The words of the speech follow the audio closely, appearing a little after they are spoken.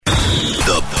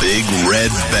Big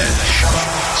Red Bench.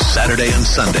 Saturday and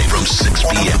Sunday from 6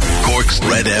 p.m. Cork's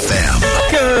Red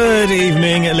FM. Good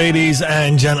evening, ladies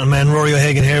and gentlemen. Rory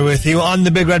O'Hagan here with you on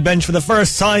the Big Red Bench for the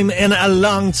first time in a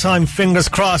long time. Fingers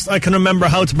crossed I can remember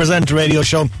how to present a radio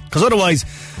show, because otherwise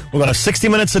we're going to have 60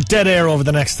 minutes of dead air over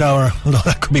the next hour. Although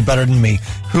that could be better than me.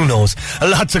 Who knows? A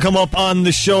lot to come up on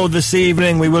the show this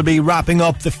evening. We will be wrapping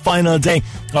up the final day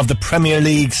of the Premier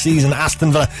League season.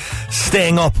 Aston Villa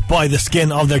staying up by the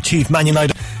skin of their chief. Man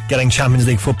United getting Champions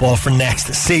League football for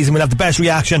next season. We'll have the best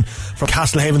reaction from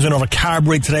Castlehaven's win over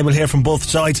Carbery today. We'll hear from both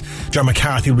sides. John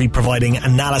McCarthy will be providing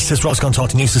analysis. We're also going to talk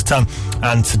to Newcestown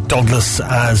and to Douglas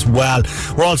as well.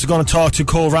 We're also going to talk to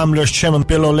Cobh Ramblers chairman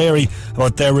Bill O'Leary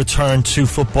about their return to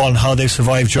football and how they've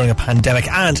survived during a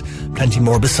pandemic, and plenty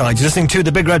more besides. You're listening to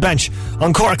the Big Red Bench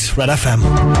on Cork's Red FM.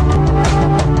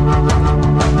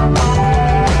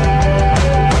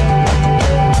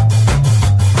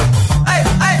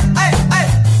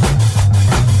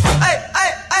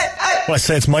 Well, I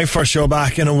say it's my first show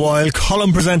back in a while.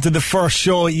 Colm presented the first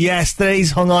show yesterday.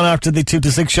 He's hung on after the 2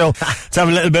 to 6 show to have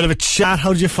a little bit of a chat.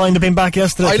 How did you find it being back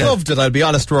yesterday? I loved it, I'll be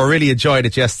honest. I really enjoyed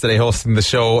it yesterday, hosting the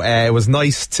show. It was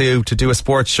nice to do a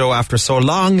sports show after so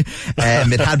long.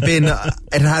 It had been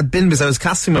because I was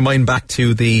casting my mind back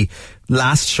to the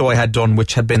last show I had done,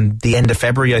 which had been the end of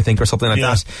February, I think, or something like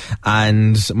that.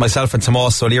 And myself and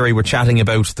Tomás O'Leary were chatting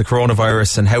about the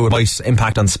coronavirus and how it might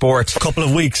impact on sport. A couple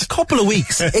of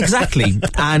weeks, exactly.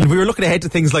 And we were looking ahead to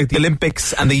things like the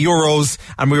Olympics and the Euros,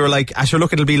 and we were like, sure,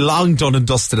 look, it'll be long done and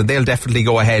dusted and they'll definitely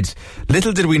go ahead.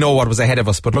 Little did we know what was ahead of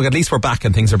us, but look, at least we're back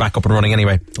and things are back up and running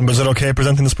anyway. Was it okay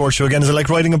presenting the sports show again? Is it like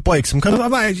riding a bike? For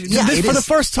the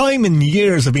first time in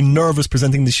years I've been nervous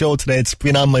presenting the show today. It's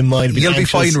been on my mind. You'll be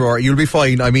fine, Rory. You'll be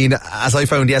fine. I mean, as I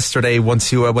found yesterday,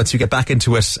 once you get back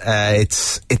into it,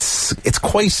 it's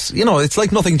quite, it's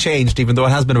like nothing changed, even though it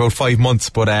has been about 5 months.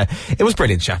 But it was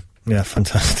brilliant, yeah. Yeah,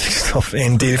 fantastic stuff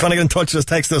indeed. If you want to get in touch with us,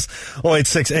 text us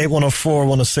 086 8104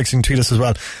 106 and tweet us as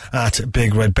well at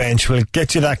Big Red Bench. We'll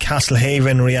get you that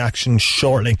Castlehaven reaction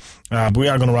shortly. But we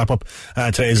are going to wrap up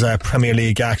today's Premier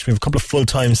League action. We have a couple of full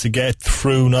times to get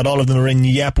through. Not all of them are in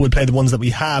yet, but we'll play the ones that we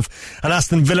have. And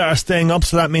Aston Villa are staying up,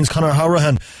 so that means Conor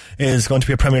Hourihane is going to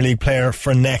be a Premier League player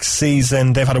for next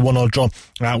season. They've had a 1-1 draw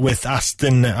with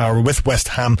West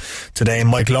Ham today.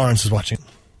 Mike Lawrence is watching.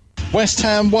 West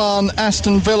Ham 1,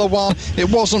 Aston Villa 1. It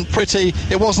wasn't pretty,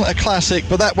 it wasn't a classic,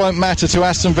 but that won't matter to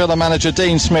Aston Villa manager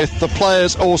Dean Smith, the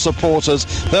players or supporters.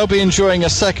 They'll be enjoying a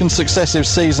second successive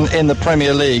season in the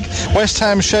Premier League. West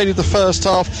Ham shaded the first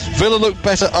half, Villa looked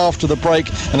better after the break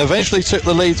and eventually took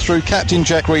the lead through captain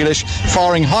Jack Grealish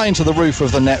firing high into the roof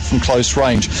of the net from close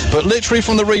range. But literally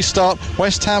from the restart,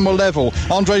 West Ham were level.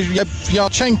 Andrei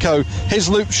Yarchenko, his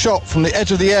loop shot from the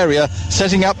edge of the area,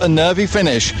 setting up a nervy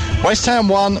finish. West Ham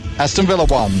 1, Aston Villa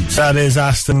 1. That is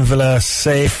Aston Villa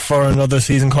safe for another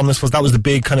season. That was the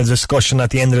big kind of discussion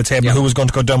at the end of the table. Who was going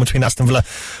to go down between Aston Villa,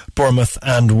 Bournemouth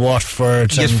and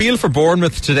Watford. You'd feel for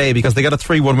Bournemouth today because they got a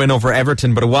 3-1 win over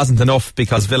Everton, but it wasn't enough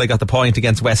because Villa got the point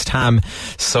against West Ham.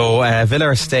 So Villa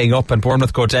are staying up and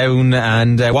Bournemouth go down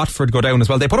and Watford go down as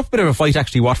well. They put up a bit of a fight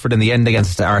actually, Watford, in the end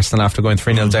against Arsenal after going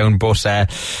 3-0 down. But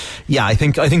I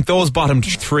think those bottom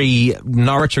three,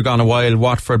 Norwich are gone a while,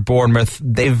 Watford, Bournemouth,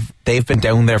 they've been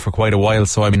down there for quite a while.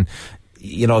 So I mean,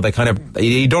 you don't like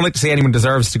to say anyone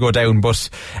deserves to go down, but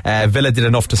Villa did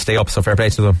enough to stay up, so fair play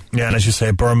to them. Yeah, and as you say,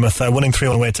 Bournemouth winning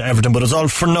 3-1 away to Everton, but it's all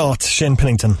for naught. Shane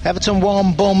Pennington. Everton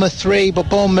 1, Bournemouth 3, but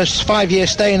Bournemouth's 5-year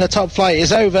stay in the top flight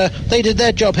is over. They did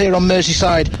their job here on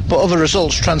Merseyside, but other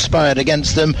results transpired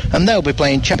against them, and they'll be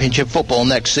playing Championship football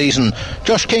next season.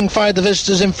 Josh King fired the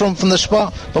visitors in front from the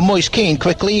spot, but Moise Keane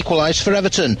quickly equalised for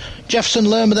Everton. Jefferson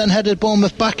Lerma then headed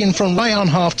Bournemouth back in front right on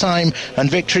half-time, and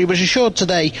victory was assured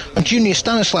today, and Junior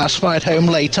Stanislas fired home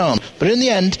late on, but in the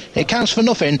end it counts for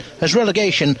nothing as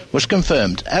relegation was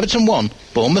confirmed. Everton 1,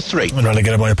 Bournemouth 3. And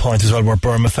relegated by a point as well were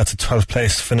Bournemouth. That's a 12th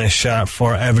place finish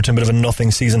for Everton. Bit of a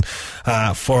nothing season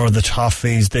for the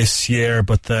Toffees this year,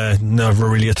 but never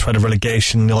really a threat of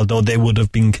relegation, although they would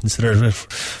have been considered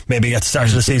maybe at the start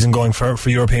of the season going for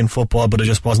European football, but it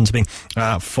just wasn't to be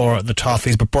for the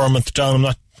Toffees. But Bournemouth down, I'm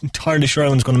not entirely sure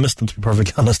anyone's going to miss them, to be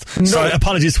perfectly honest. No. Sorry,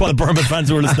 apologies to all the Bournemouth fans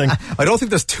who are listening. I don't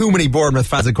think there's too many Bournemouth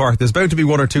fans in Cork. There's bound to be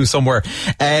one or two somewhere.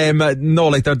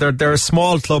 They're a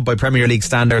small club by Premier League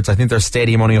standards. I think their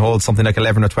stadium only holds something like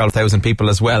 11 or 12,000 people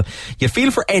as well. You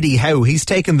feel for Eddie Howe. He's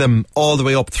taken them all the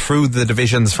way up through the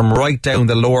divisions, from right down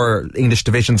the lower English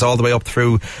divisions all the way up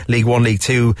through League 1, League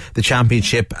 2, the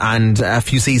Championship, and a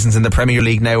few seasons in the Premier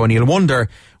League now, and you'll wonder,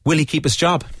 will he keep his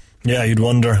job? Yeah, you'd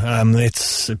wonder.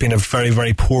 It's been a very,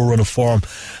 very poor run of form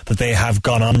that they have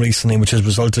gone on recently, which has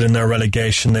resulted in their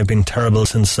relegation. They've been terrible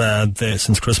since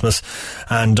Christmas,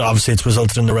 and obviously it's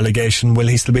resulted in the relegation. Will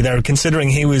he still be there? Considering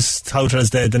he was touted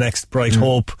as the next bright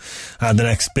hope, the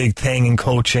next big thing in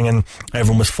coaching, and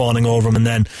everyone was fawning over him, and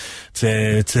then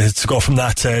to go from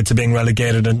that to being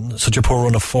relegated and such a poor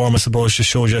run of form, I suppose, just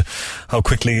shows you how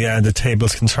quickly the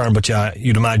tables can turn. But yeah,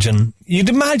 you'd imagine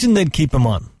they'd keep him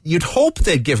on. You'd hope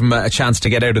they'd give him a chance to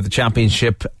get out of the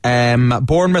Championship.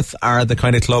 Bournemouth are the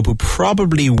kind of club who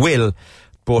probably will,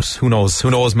 but who knows?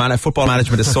 Football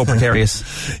management is so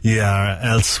precarious. Yeah,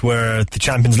 elsewhere, the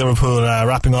champions Liverpool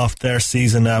wrapping off their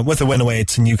season with a win away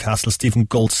to Newcastle. Stephen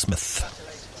Goldsmith.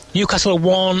 Newcastle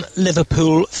 1,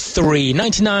 Liverpool 3.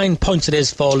 99 points it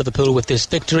is for Liverpool with this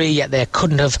victory, yet they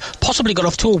couldn't have possibly got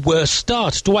off to a worse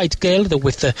start. Dwight Gale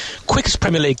with the quickest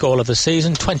Premier League goal of the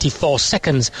season, 24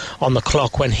 seconds on the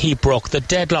clock when he broke the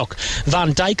deadlock.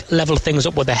 Van Dijk levelled things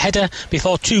up with a header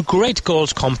before two great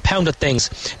goals compounded things.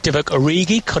 Divock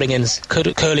Origi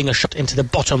curling a shot into the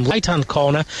bottom right-hand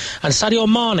corner, and Sadio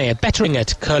Mane bettering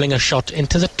it, curling a shot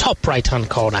into the top right-hand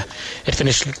corner. It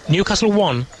finished Newcastle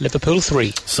 1, Liverpool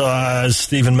 3. So as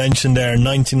Stephen mentioned there,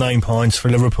 99 points for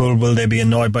Liverpool. Will they be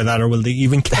annoyed by that, or will they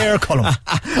even care, Colm?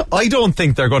 I don't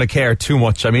think they're going to care too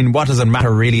much. I mean, what does it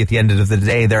matter really at the end of the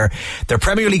day? They're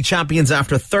Premier League champions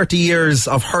after 30 years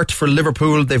of hurt for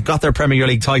Liverpool. They've got their Premier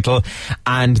League title,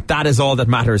 and that is all that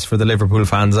matters for the Liverpool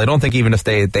fans. I don't think even if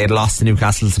they had lost to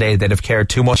Newcastle today, they'd have cared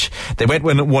too much. They went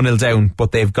 1-0 down,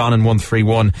 but they've gone and won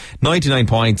 3-1. 99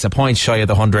 points, a point shy of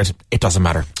the 100. It doesn't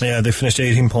matter. Yeah, they finished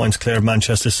 18 points clear of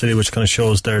Manchester City, which kind of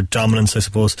shows their dominance, I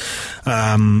suppose,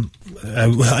 and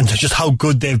just how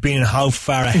good they've been and how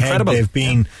far ahead they've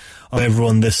been of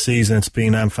everyone this season. It's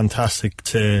been fantastic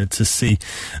to see,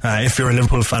 if you're a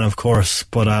Liverpool fan, of course,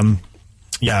 but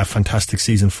yeah, fantastic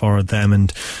season for them,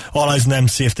 and all eyes on them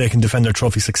to see if they can defend their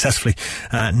trophy successfully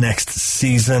next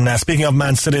season. Speaking of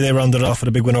Man City, they rounded off with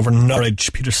a big win over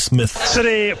Norwich. Peter Smith.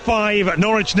 City 5,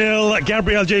 Norwich 0.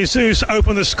 Gabriel Jesus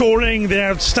opened the scoring. The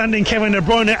outstanding Kevin De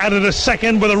Bruyne added a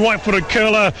second with a right-footed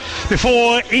curler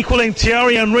before equalling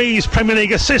Thierry Henry's Premier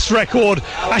League assist record,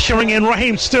 ushering in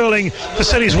Raheem Sterling for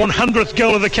City's 100th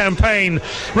goal of the campaign.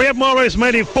 Riyad Mahrez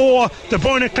made it 4. De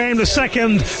Bruyne claimed the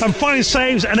second, and fine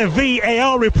saves and a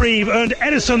VAR reprieve earned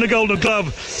Edison the Golden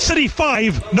Glove. City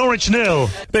 5, Norwich 0.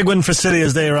 Big win for City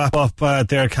as they wrap up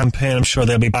their campaign. I'm sure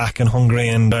they'll be back and hungry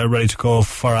and ready to go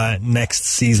for next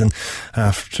season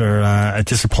after a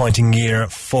disappointing year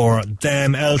for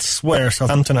them. Elsewhere,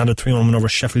 Southampton had a 3-1 win over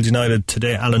Sheffield United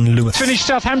today. Alan Lewis. Finished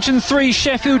Southampton 3,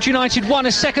 Sheffield United 1.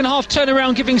 A second half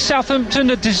turnaround giving Southampton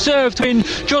a deserved win.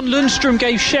 John Lundstrom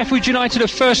gave Sheffield United a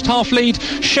first half lead.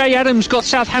 Shea Adams got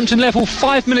Southampton level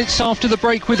 5 minutes after the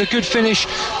break with a good finish.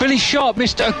 Billy Sharp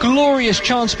missed a glorious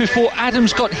chance before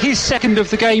Adams got his second of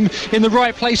the game in the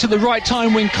right place at the right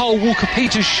time when Cole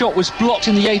Walker-Peters' shot was blocked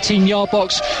in the 18-yard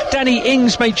box. Danny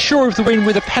Ings made sure of the win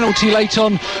with a penalty late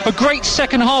on. A great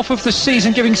second half of the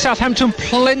season, giving Southampton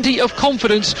plenty of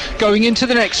confidence going into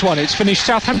the next one. It's finished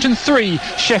Southampton 3,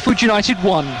 Sheffield United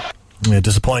 1. Yeah,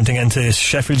 disappointing end to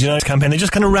Sheffield United campaign. They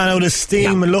just kind of ran out of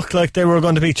steam. It looked like they were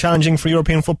going to be challenging for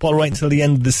European football right until the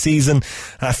end of the season.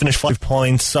 Finished 5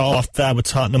 points off that with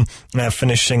Tottenham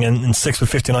finishing in 6th with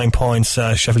 59 points.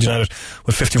 Sheffield United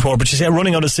with 54. But you see,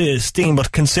 running out of steam,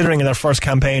 but considering their first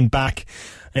campaign back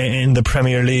in the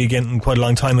Premier League in quite a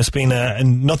long time, it's been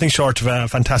nothing short of a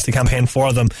fantastic campaign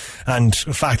for them, and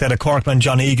the fact that a Cork man,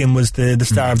 John Egan, was the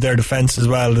star of their defence as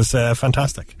well is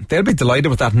fantastic. They'll be delighted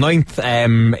with that.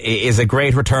 9th is a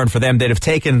great return for them. They'd have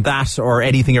taken that or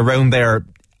anything around there,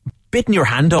 bitten your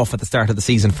hand off at the start of the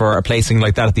season for a placing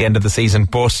like that at the end of the season,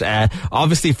 but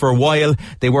obviously for a while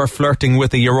they were flirting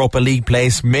with a Europa League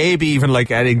place, maybe even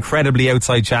like an incredibly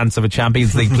outside chance of a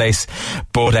Champions League place,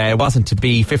 but it wasn't to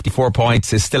be. 54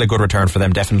 points is still a good return for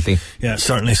them, definitely. Yeah,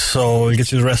 certainly. So we'll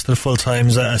get you the rest of the full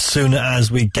times as soon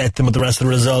as we get them. With the rest of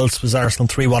the results was Arsenal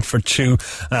 3, Watford 2.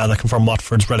 That confirmed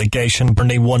Watford's relegation.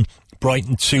 Burnley 1,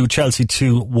 Brighton 2, Chelsea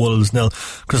 2, Wolves 0,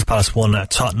 Crystal Palace 1,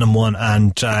 Tottenham 1,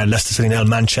 and Leicester City 0,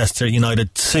 Manchester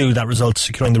United 2. That result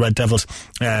securing the Red Devils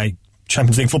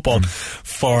Champions League football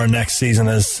for next season,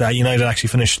 as United actually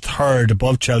finished 3rd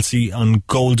above Chelsea on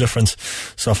goal difference.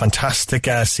 So a fantastic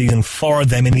season for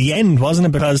them in the end, wasn't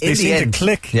it? Because they seemed to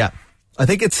click. Yeah. I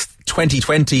think it's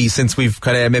 2020 since we've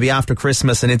kind of maybe after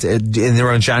Christmas and in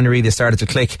around January they started to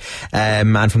click,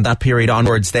 and from that period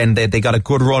onwards then they got a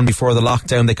good run before the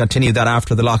lockdown. They continued that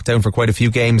after the lockdown for quite a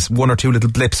few games, one or two little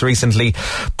blips recently,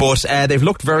 but they've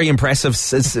looked very impressive.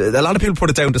 A lot of people put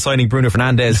it down to signing Bruno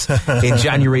Fernandes in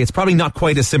January. It's probably not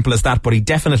quite as simple as that, but he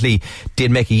definitely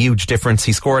did make a huge difference.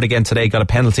 He scored again today, got a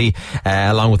penalty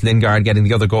along with Lingard getting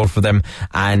the other goal for them,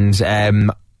 and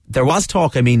there was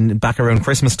talk, back around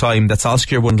Christmas time, that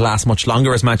Solskjaer wouldn't last much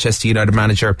longer as Manchester United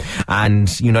manager,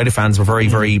 and United fans were very,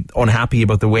 very unhappy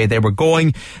about the way they were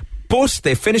going. But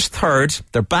they finished third.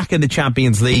 They're back in the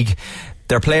Champions League.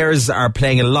 Their players are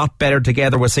playing a lot better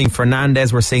together. We're seeing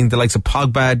Fernandes, we're seeing the likes of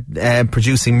Pogba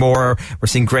producing more. We're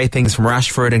seeing great things from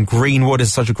Rashford, and Greenwood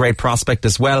is such a great prospect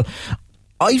as well.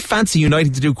 I fancy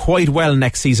United to do quite well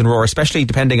next season, Roar, especially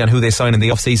depending on who they sign in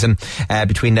the off-season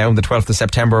between now and the 12th of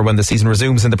September when the season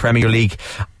resumes in the Premier League.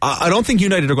 I don't think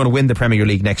United are going to win the Premier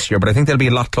League next year, but I think they'll be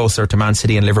a lot closer to Man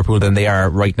City and Liverpool than they are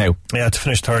right now. Yeah, to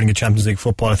finish third in the Champions League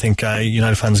football, I think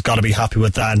United fans got to be happy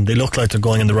with that, and they look like they're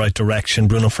going in the right direction.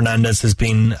 Bruno Fernandes has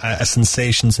been a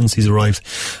sensation since he's arrived.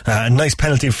 A nice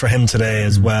penalty for him today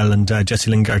as well, and Jesse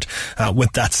Lingard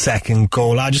with that second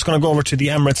goal. I'm just going to go over to the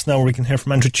Emirates now where we can hear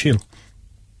from Andrew Chew.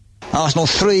 Arsenal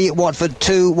 3, Watford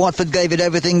 2. Watford gave it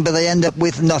everything, but they end up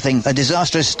with nothing. A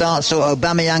disastrous start, saw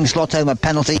Aubameyang slot home a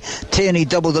penalty. Tierney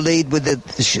doubled the lead with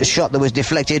the shot that was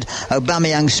deflected.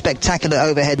 Aubameyang's spectacular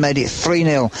overhead made it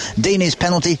 3-0. Deeney's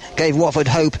penalty gave Watford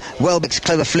hope. Welbeck's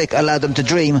clever flick allowed them to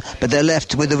dream, but they're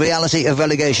left with the reality of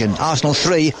relegation. Arsenal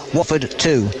 3, Watford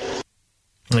 2.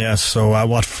 Yeah, so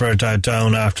Watford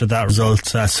down after that result.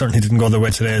 Certainly didn't go their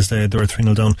way today, as they were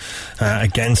 3-0 down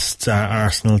against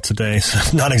Arsenal today.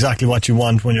 So not exactly what you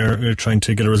want when you're trying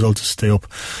to get a result to stay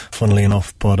up, funnily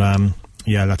enough. But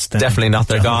yeah, that's definitely not.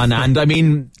 They're gone.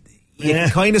 And you can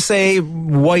kind of say,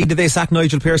 why did they sack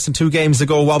Nigel Pearson 2 games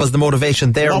ago? What was the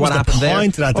motivation there? What happened there?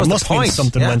 There must have been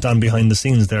something went on behind the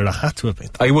scenes there. There had to have been.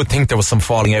 I would think there was some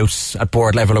falling out at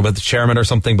board level or with the chairman or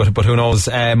something, but who knows?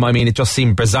 It just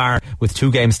seemed bizarre with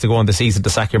 2 games to go in the season to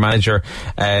sack your manager,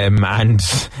 and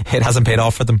it hasn't paid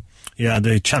off for them. Yeah,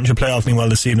 the Championship playoff, meanwhile,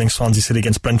 this evening, Swansea City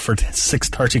against Brentford,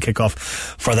 6:30 kickoff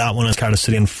for that one, as Cardiff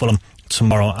City and Fulham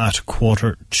tomorrow at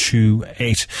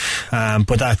 7:45.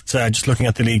 But that, just looking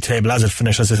at the league table as it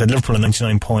finished, as I said, Liverpool on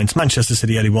 99 points, Manchester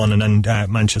City 81, and then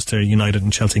Manchester United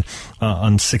and Chelsea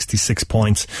on 66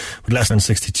 points, with Leicester on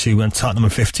 62, and Tottenham on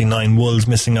 59. Wolves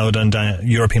missing out on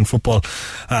European football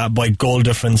by goal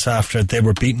difference after they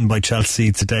were beaten by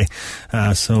Chelsea today.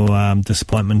 So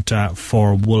disappointment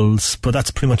for Wolves. But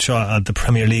that's pretty much the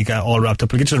Premier League all wrapped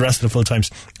up. We'll get to the rest of the full times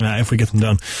if we get them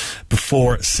done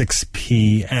before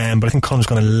 6pm. But I think Colm's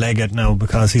going to leg it now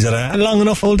because he's had a long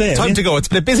enough all day. Time to go. It's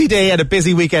been a busy day and a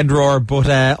busy weekend, Roar, but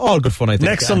all good fun, I think.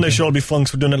 Next Sunday show will be fun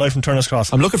because we're doing it live from Turner's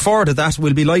Cross. I'm looking forward to that.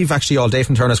 We'll be live actually all day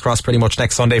from Turner's Cross pretty much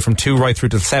next Sunday from 2 right through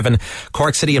to 7.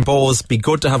 Cork City and Bohs. Be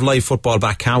good to have live football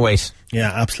back. Can't wait. Yeah,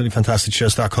 absolutely fantastic.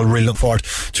 Cheers to that, Cole. Really look forward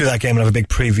to that game. We'll have a big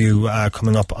preview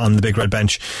coming up on the Big Red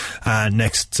Bench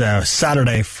next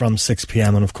Saturday from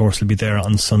 6pm, and of course we'll be there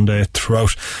on Sunday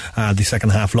throughout the second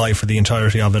half live for the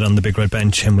entirety of it on the Big Red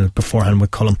Bench, and we'll beforehand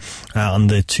with Colm on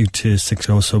the 2 to 6.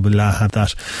 So we'll have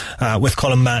that with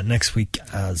Colm next week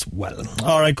as well.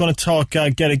 Alright, going to talk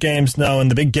Gaelic games now, and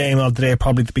the big game of the day,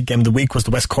 probably the big game of the week, was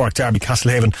the West Cork derby.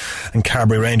 Castlehaven and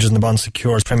Carbery Rangers in the Bon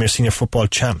Secures Premier Senior Football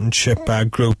Championship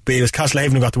Group B. It was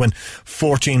Castlehaven who got the win,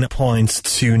 14 points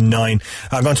to 9.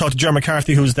 I'm going to talk to Ger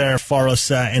McCarthy, who's there for us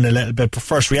in a little bit. But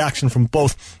first, reaction from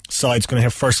both sides. Going to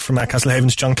hear first from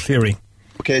Castlehaven's John Cleary.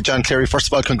 Okay, John Cleary, first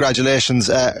of all,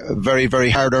 congratulations. Very, very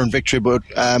hard-earned victory, but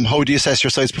how do you assess your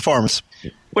side's performance?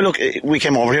 Well, look, we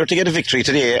came over here to get a victory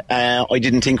today. I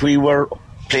didn't think we were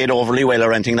played overly well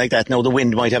or anything like that. Now, the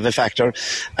wind might have a factor.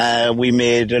 We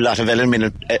made a lot of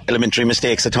elementary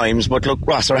mistakes at times, but look,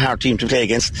 Ross are a hard team to play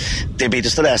against. They beat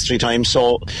us the last 3 times,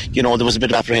 so, there was a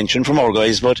bit of apprehension from our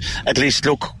guys, but at least,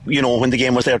 look, when the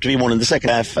game was there to be won in the second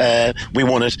half, we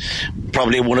won it.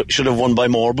 Probably should have won by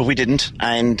more, but we didn't.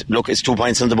 And look, it's 2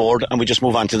 points on the board, and we just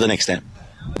move on to the next day.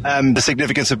 The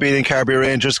significance of beating Carbery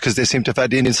Rangers, because they seem to have had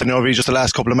the Indians and over just the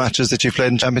last couple of matches that you've played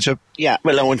in the Championship. Yeah,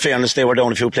 well, in fairness, they were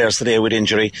down a few players today with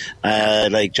injury.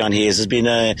 Like John Hayes has been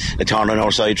a thorn on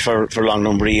our side for a long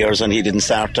number of years, and he didn't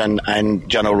start, and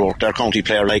John O'Rourke, their county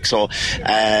player, so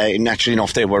naturally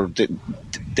enough they were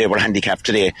handicapped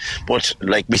today, but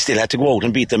we still had to go out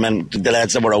and beat them, and the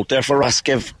lads that were out there for us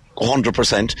gave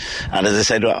 100%. And as I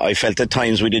said, I felt at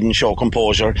times we didn't show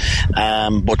composure.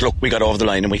 But look, we got over the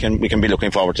line, and we can be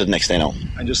looking forward to the next day now.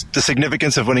 And just the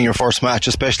significance of winning your first match,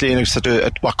 especially in such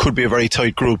what could be a very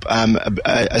tight group,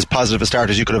 as positive a start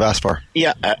as you could have asked for.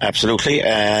 Yeah, absolutely.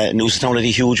 Newcestown had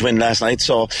a huge win last night,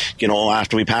 so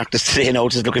after we practiced today, now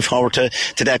just looking forward to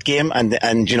that game. And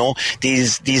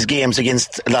these games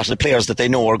against a lot of the players that they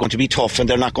know are going to be tough, and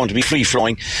they're not going to be free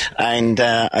flowing. And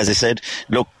as I said,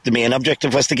 look, the main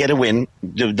objective was to get a win.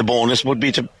 The bonus would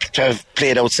be to have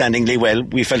played outstandingly well.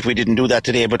 We felt we didn't do that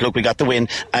today, but look, we got the win,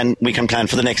 and we can plan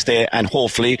for the next day, and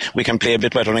hopefully we can play a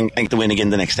bit better and get the win again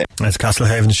the next day. It's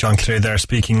Castlehaven's Sean Cleary there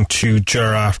speaking to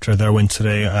Ger after their win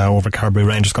today over Carbery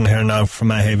Rangers. Going to hear now from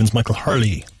Haven's Michael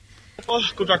Hurley.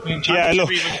 Good luck. Yeah, look,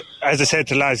 as I said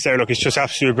to the lads there, look, it's just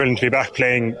absolutely brilliant to be back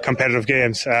playing competitive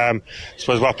games. I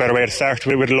suppose what better way to start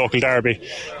with a local derby.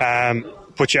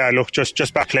 But yeah, look,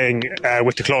 just back playing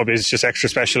with the club is just extra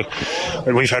special.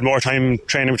 We've had more time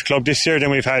training with the club this year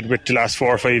than we've had with the last 4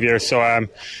 or 5 years. So,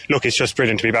 look, it's just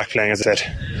brilliant to be back playing, as I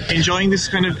said. Enjoying this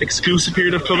kind of exclusive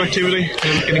period of club activity,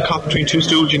 kind of getting caught between two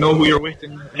stools, you know who you're with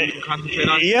and you can concentrate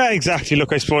on? Yeah, exactly.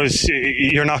 Look, I suppose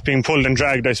you're not being pulled and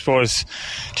dragged. I suppose,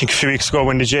 I think a few weeks ago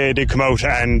when the J did come out,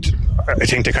 and I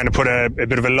think they kind of put a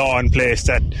bit of a law in place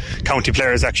that county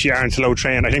players actually aren't allowed to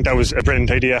train. I think that was a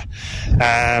brilliant idea.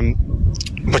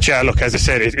 But yeah, look, as I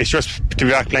said, it's just to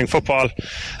be back playing football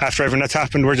after everything that's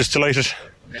happened. We're just delighted.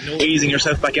 And no easing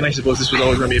yourself back in. I suppose this was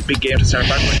always going to be a big game to start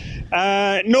back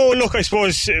with. No, look, I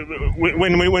suppose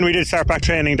when we did start back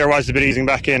training, there was a bit easing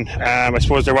back in. I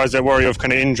suppose there was a worry of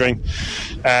kind of injuring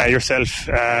yourself.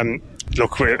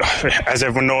 Look, as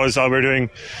everyone knows, all we're doing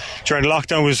during the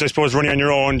lockdown was, I suppose, running on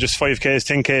your own, just 5Ks,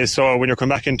 10Ks. So when you're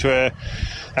coming back into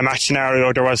a match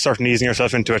scenario, there was certainly easing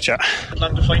yourself into it, yeah.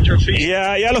 Plan to find your feet?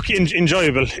 Yeah, look,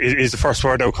 enjoyable is the first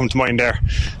word that would come to mind there.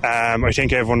 I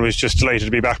think everyone was just delighted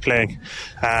to be back playing.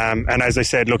 And as I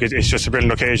said, look, it's just a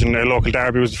brilliant occasion. A local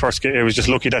derby was the first game. It was just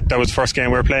lucky that was the first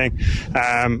game we were playing.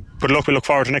 But look, we look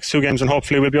forward to the next 2 games, and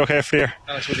hopefully we'll be okay for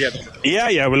the year.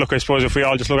 Yeah, well, look, I suppose if we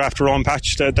all just look after our own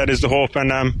patch, that is the hope.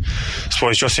 And I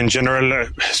suppose just in general,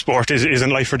 sport isn't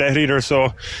life or death either,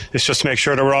 so it's just to make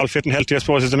sure that we're all fit and healthy, I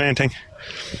suppose, is the main thing.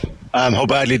 How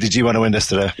badly did you want to win this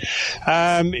today?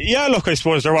 Yeah, look, I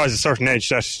suppose there was a certain edge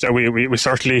that we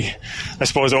certainly, I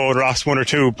suppose, owed Ross 1 or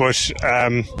 2, but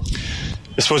I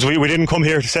suppose we didn't come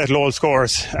here to settle old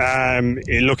scores.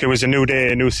 Look, it was a new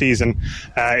day, a new season.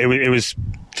 It was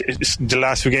the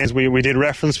last few games we did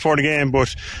reference for the game,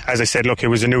 but as I said, look, it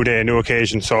was a new day, a new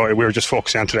occasion, so we were just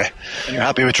focusing on today. And you're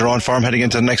happy with your own form heading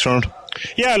into the next round?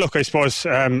 Yeah, look, I suppose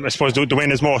the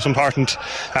win is most important,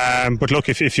 but look,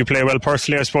 if you play well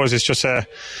personally, I suppose it's just a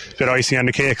bit of icing on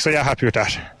the cake, so yeah, happy with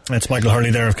that. It's Michael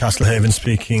Hurley there of Castlehaven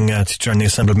speaking to the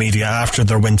assembled media after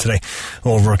their win today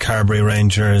over Carbery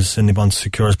Rangers in the Bond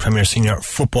Secures Premier Senior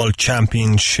Football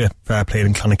Championship played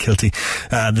in Clonakilty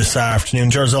this afternoon.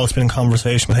 Ger's also been in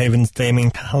conversation with Haven's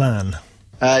Damien Callan.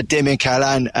 Damien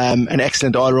Callan, an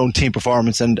excellent all-round team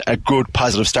performance and a good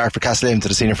positive start for Castlehaven to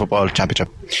the Senior Football Championship.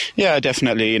 Yeah,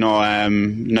 definitely.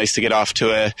 Nice to get off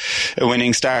to a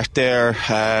winning start there.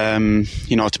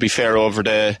 To be fair, over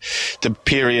the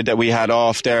period that we had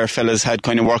off there, fellas had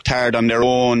kind of worked hard on their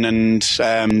own and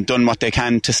done what they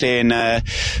can to stay in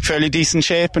fairly decent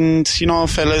shape, and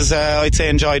fellas, I'd say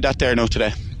enjoyed that there now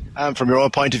today. From your own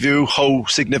point of view, how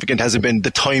significant has it been the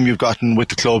time you've gotten with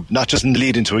the club, not just in the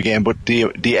lead into a game, but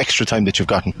the extra time that you've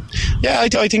gotten? Yeah,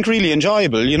 I think really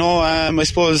enjoyable. I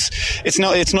suppose it's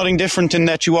nothing different in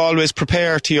that you always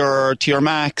prepare to your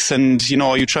max, and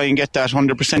you try and get that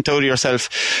 100% out of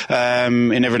yourself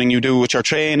in everything you do with your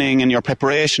training and your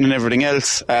preparation and everything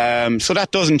else. So that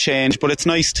doesn't change, but it's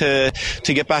nice to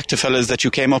get back to fellas that you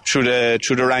came up through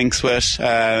the ranks with.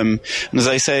 And as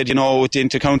I said, with the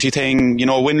inter-county thing,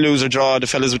 win, lose or draw, the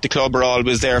fellas with the club are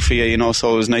always there for you,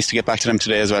 so it was nice to get back to them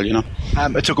today as well,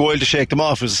 It took a while to shake them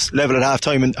off. It was level at half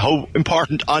time, and how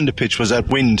important on the pitch was that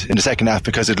wind in the second half,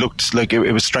 because it looked like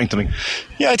it was strengthening?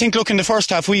 Yeah, I think, look, in the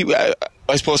first half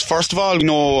I suppose first of all,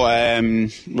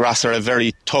 Ross are a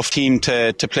very tough team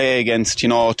to play against,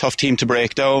 tough team to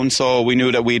break down. So we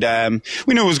knew that we knew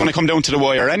it was going to come down to the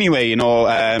wire anyway.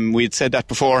 We'd said that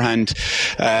beforehand.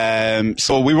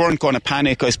 So we weren't going to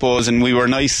panic, I suppose, and we were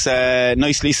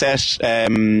nicely set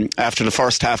after the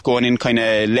first half, going in kind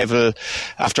of level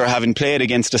after having played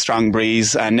against a strong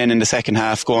breeze, and then in the second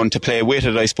half going to play with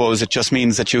it. I suppose it just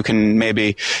means that you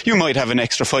might have an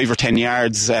extra 5 or 10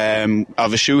 yards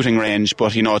of a shooting range,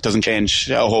 but it doesn't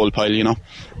change a whole pile.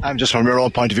 And just from your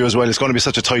own point of view as well, it's going to be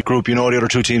such a tight group. The other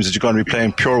 2 teams that you're going to be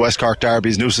playing, pure West Cork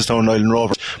derbies, Newcestown and Island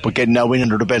Rovers, but getting that win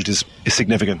under the belt is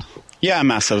significant. Yeah,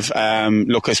 massive.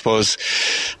 Look, I suppose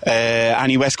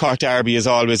any West Cork derby is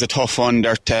always a tough one.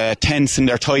 They're tense and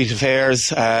they're tight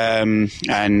affairs,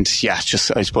 and yeah,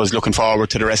 just I suppose looking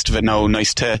forward to the rest of it now.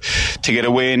 Nice to get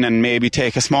a win and maybe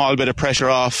take a small bit of pressure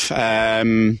off,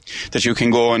 that you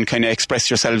can go and kind of express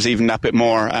yourselves even that bit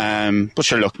more. But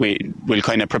sure, look, we'll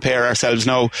kind of prepare ourselves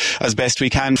now as best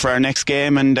we can for our next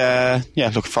game, and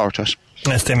yeah, looking forward to it.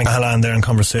 Let's take Hallan there in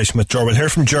conversation with Ger. We'll hear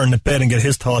from Ger in a bit and get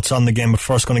his thoughts on the game, but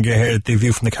first going to get here the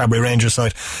view from the Carbery Rangers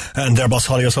side and their boss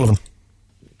Holly O'Sullivan.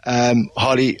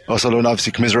 Holly O'Sullivan,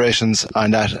 obviously commiserations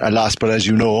on that loss, but as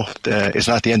you know, it's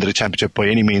not the end of the championship by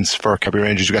any means for Carbery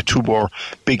Rangers. You've got 2 more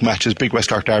big matches, big West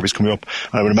Cork derbies coming up,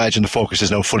 and I would imagine the focus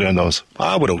is now fully on those.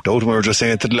 Without doubt, we were just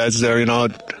saying to the lads there,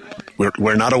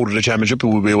 we're not out of the championship. It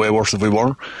would be way worse if we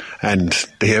were, and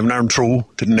they have an arm through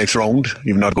to the next round,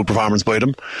 even not a good performance by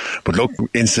them. But look,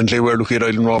 instantly we're looking at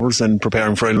Island Rovers and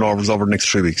preparing for Island Rovers over the next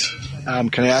 3 weeks.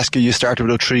 Can I ask you started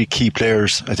with 3 key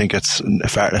players. I think that's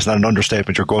not an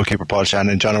understatement. Your goalkeeper Paul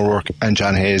Shannon, John O'Rourke and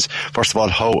John Hayes. First of all,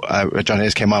 how John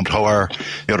Hayes came on, but how are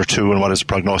the other 2 and what is the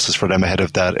prognosis for them ahead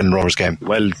of that Island Rovers game?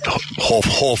 Well,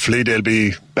 hopefully they'll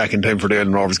be back in time for the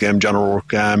Island Rovers game. John O'Rourke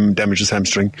damaged his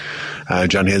hamstring.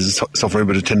 John Hayes is suffering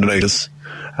a bit of tendinitis.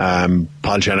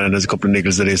 Paul Shannon has a couple of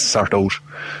niggles that he has to sort out.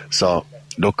 So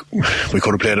look, we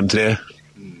could have played him today,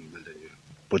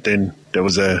 but then there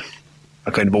was a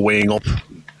kind of a weighing up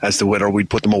as to whether we'd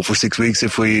put them out for 6 weeks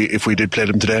if we did play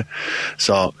them today.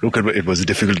 So look, it was a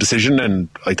difficult decision, and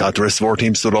I thought the rest of our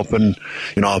team stood up and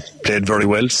played very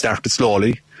well, started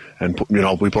slowly, and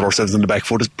we put ourselves on the back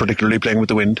foot, particularly playing with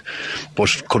the wind,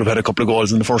 but could have had a couple of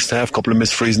goals in the first half, a couple of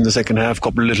missed frees in the second half, a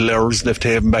couple of little errors left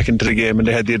Haven back into the game, and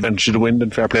they had the advantage of the wind,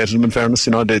 and fair play to them in fairness,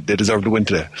 they deserved the win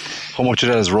today. How much of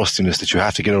that is rustiness that you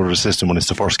have to get out of the system when it's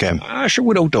the first game? Sure,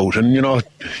 without doubt, and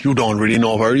you don't really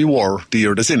know where you were the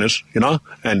year that's in it,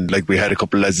 and like we had a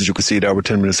couple of lads that you could see there were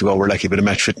 10 minutes ago were lacking a bit of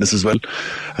match fitness as well,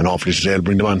 and hopefully today will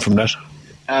bring them on from that.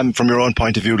 From your own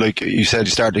point of view, like you said,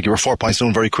 you were 4 points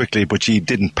down very quickly, but you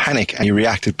didn't panic and you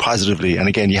reacted positively, and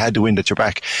again you had the wind at your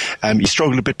back. You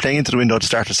struggled a bit playing into the window to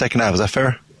start the second half, is that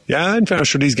fair? Yeah, in fairness,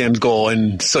 sure, these games go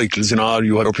in cycles, you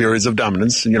had our periods of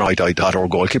dominance, and I thought our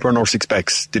goalkeeper and our 6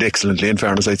 backs did excellently. In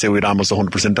fairness, I'd say we had almost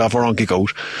 100% off our own kick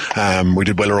out. We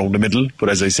did well around the middle, but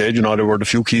as I said, there were the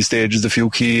few key stages, the few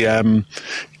key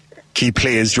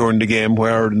plays during the game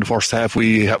where in the first half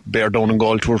we bared down on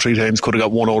goal 2 or 3 times, could have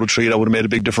got 1 out of 3, that would have made a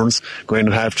big difference. Going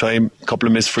at half time, a couple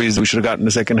of missed frees that we should have got in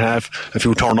the second half, a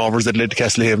few turnovers that led to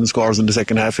Castlehaven scores in the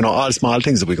second half, all small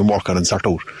things that we can work on and sort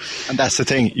out. And that's the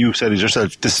thing, you said it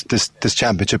yourself, this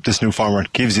championship, this new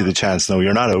format gives you the chance now.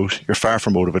 You're not out, you're far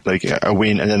from out of it, like a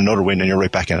win and then another win and you're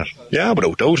right back in it. Yeah,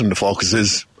 without doubt, and the focus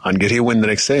is on getting a win the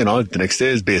next day. The next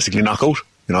day is basically knockout.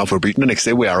 If we're beaten the next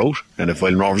day, we are out. And if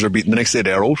Island Rovers are beaten the next day,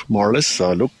 they're out, more or less.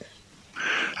 So, look,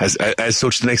 as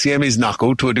such, the next game is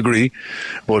knockout to a degree.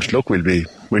 But, look, we'll be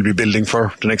building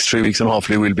for the next 3 weeks, and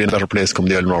hopefully we'll be in a better place come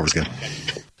the Island Rovers game.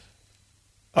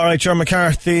 All right, Ger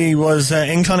McCarthy was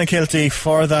in Clonakilty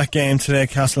for that game today.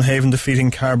 Castlehaven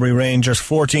defeating Carbery Rangers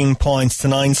 14 points to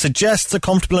 9. Suggests a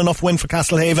comfortable enough win for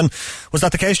Castlehaven. Was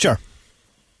that the case, Ger?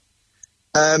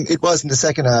 It was in the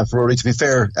second half, Rory, to be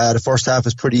fair. The first half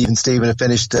was pretty even, Stephen. It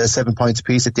finished 7 points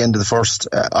apiece at the end of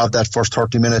that first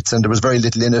 30 minutes, and there was very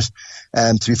little in it.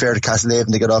 To be fair to Castlehaven,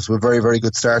 they got off to a very, very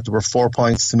good start. There were 4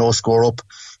 points to no score up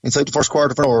inside the first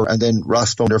quarter of an hour, and then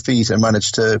Ross found their feet and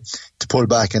managed to pull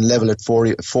back and level at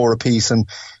 4 apiece. And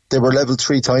they were level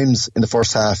 3 times in the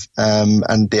first half,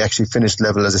 and they actually finished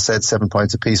level, as I said, 7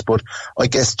 points apiece. But I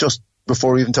guess just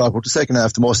before we even talk about the second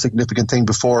half, the most significant thing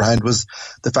beforehand was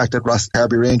the fact that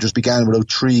Carbery Rangers began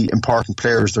without 3 important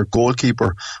players. Their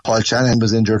goalkeeper, Paul Shannon,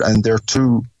 was injured, and their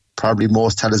 2 probably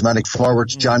most talismanic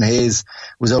forwards, John Hayes,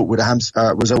 was out with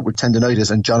tendinitis,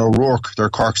 and John O'Rourke, their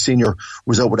Cork senior,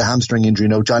 was out with a hamstring injury.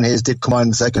 Now, John Hayes did come on in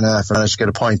the second half and managed to get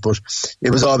a point, but it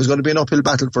was always going to be an uphill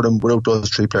battle for them without those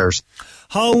 3 players.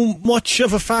 How much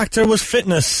of a factor was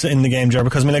fitness in the game, Ger?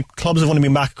 Because clubs have only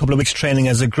been back a couple of weeks training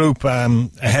as a group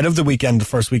ahead of the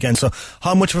first weekend. So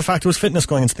how much of a factor was fitness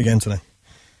going into the game today?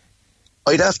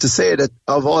 I'd have to say that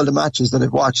of all the matches that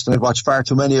I've watched, and I've watched far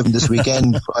too many of them this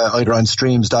weekend, either on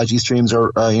dodgy streams,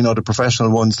 or the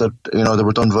professional ones that that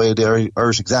were done via the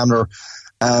Irish Examiner.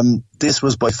 This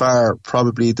was by far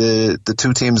probably the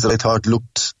 2 teams that I thought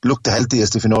looked the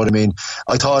healthiest, if you know what I mean.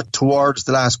 I thought towards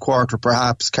the last quarter,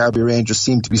 perhaps Carbery Rangers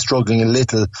seemed to be struggling a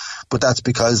little, but that's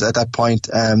because at that point,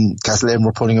 Castlehaven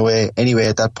were pulling away anyway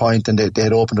at that point, and they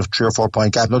had opened a 3 or 4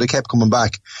 point gap. No, they kept coming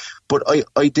back, but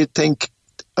I did think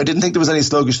I didn't think there was any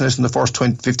sluggishness in the first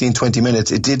 15-20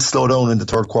 minutes. It did slow down in the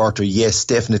third quarter, yes,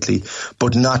 definitely,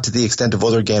 but not to the extent of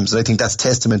other games. And I think that's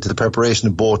testament to the preparation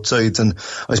of both sides. And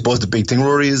I suppose the big thing,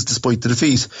 Rory, is despite the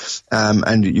defeat,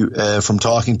 and you, from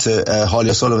talking to Holly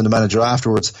O'Sullivan, the manager,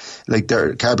 afterwards, like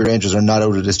Carbery Rangers are not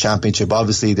out of this championship.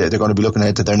 Obviously, they're going to be looking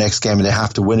ahead to their next game and they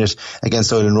have to win it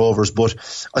against Island Rovers. But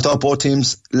I thought both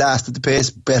teams lasted the pace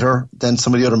better than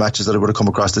some of the other matches that I would have come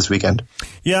across this weekend.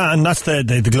 Yeah, and that's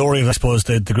the glory of, I suppose,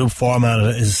 the group format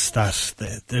is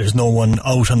that there's no one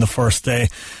out on the first day.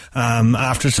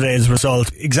 After today's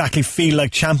result, exactly feel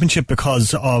like championship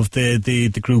because of the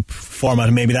group format,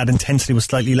 and maybe that intensity was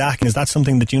slightly lacking. Is that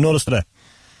something that you noticed today?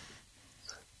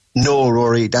 No,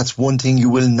 Rory, that's one thing you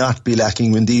will not be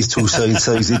lacking when these two sides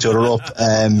size each other up.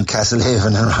 Castlehaven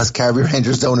and Carbery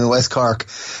Rangers down in West Cork.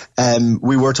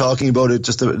 We were talking about it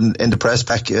just in the press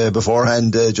pack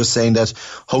beforehand, just saying that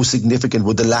how significant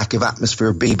would the lack of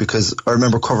atmosphere be, because I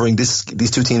remember covering these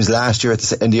two teams last year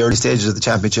in the early stages of the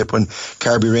championship when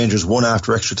Carbery Rangers won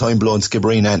after extra time below in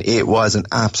Skibbereen, and it was an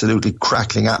absolutely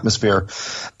crackling atmosphere.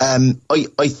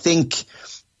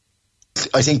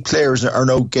 I think players are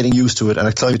now getting used to it and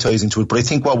acclimatising to it, but I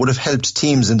think what would have helped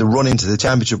teams in the run into the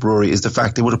championship, Rory, is the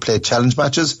fact they would have played challenge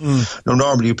matches. Now,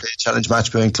 normally you play a challenge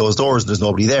match behind closed doors and there's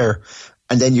nobody there,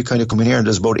 and then you kind of come in here and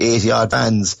there's about 80 odd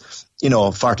fans,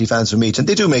 40 fans from each, and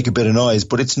they do make a bit of noise,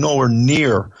 but it's nowhere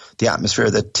near the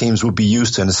atmosphere that teams would be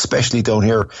used to, and especially down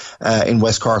here in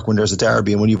West Cork when there's a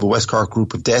derby and when you have a West Cork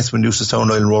group of death, when Newcestown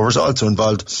and Island Rovers also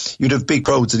involved, you'd have big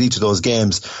crowds at each of those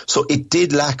games. So it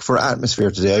did lack for atmosphere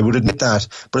today, I would admit that,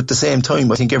 but at the same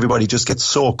time I think everybody just gets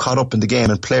so caught up in the game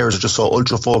and players are just so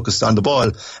ultra focused on the ball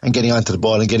and getting onto the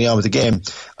ball and getting on with the game.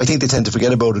 I think they tend to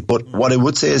forget about it, but what I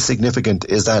would say is significant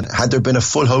is that had there been a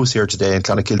full house here today in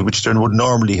Clonakilty, which there would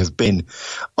normally have been,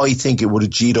 I think it would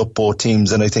have G'd up both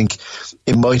teams, and I think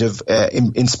it might have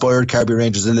inspired Carbery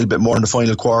Rangers a little bit more in the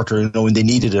final quarter, when they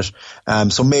needed it.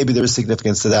 So maybe there is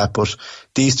significance to that, but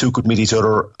these two could meet each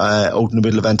other out in the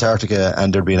middle of Antarctica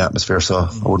and there'd be an atmosphere, so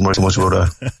I wouldn't worry too much about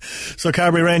that. So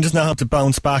Carbery Rangers now have to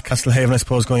bounce back. Castlehaven, I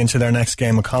suppose, going into their next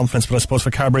game of conference, but I suppose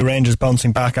for Carbery Rangers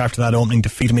bouncing back after that opening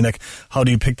defeat, how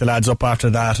do you pick the lads up after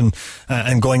that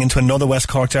and going into another West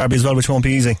Cork derby as well, which won't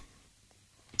be easy?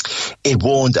 It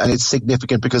won't, and it's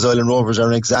significant because Island Rovers are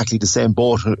in exactly the same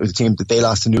boat with the team that they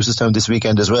lost to Newcestown this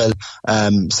weekend as well,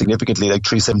 significantly, like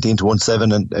 3-17 to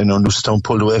 1-7, and Newcestown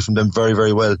pulled away from them very,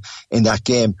 very well in that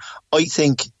game. I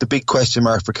think the big question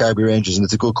mark for Carbery Rangers, and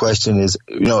it's a good question, is,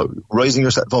 rising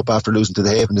yourself up after losing to the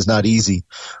Haven is not easy,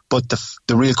 but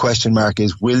the real question mark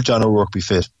is, will John O'Rourke be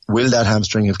fit? Will that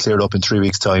hamstring have cleared up in 3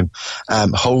 weeks' time?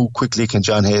 How quickly can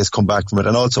John Hayes come back from it?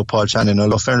 And also Paul Shannon,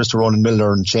 although fairness to Ronan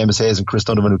Miller and Seamus Hayes and Chris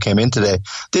Donovan, who came in today,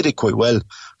 they did quite well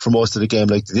for most of the game.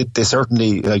 Like they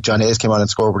certainly, like John Hayes came on and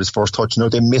scored with his first touch.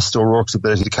 They missed O'Rourke's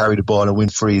ability to carry the ball and win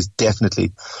frees,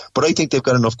 definitely. But I think they've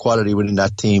got enough quality within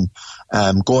that team,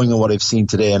 going on what I've seen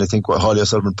today, and I think what Holly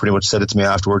O'Sullivan pretty much said it to me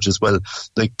afterwards as well.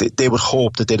 Like they would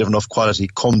hope that they'd have enough quality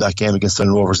come that game against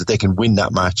Island Rovers that they can win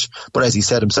that match. But as he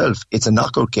said himself, it's a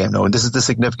knockout game now, and this is the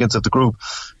significance of the group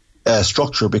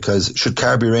structure, because should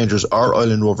Carbery Rangers or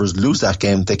Island Rovers lose that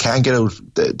game, they can't get out.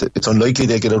 It's unlikely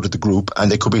they'll get out of the group,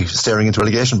 and they could be staring into a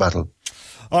relegation battle.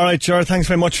 All right, Ger, thanks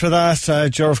very much for that.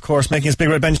 Ger, of course, making his Big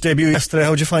Red Bench debut yesterday.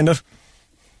 How'd you find it?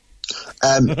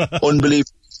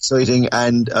 Unbelievable. Exciting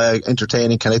and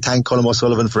entertaining. Can I thank Colm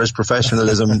O'Sullivan for his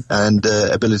professionalism and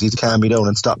ability to calm me down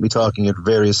and stop me talking at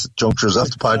various junctures of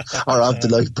the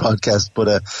live broadcast,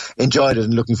 but enjoyed it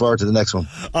and looking forward to the next one.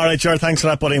 All right, Ger, thanks for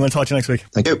that, buddy. We'll talk to you next week.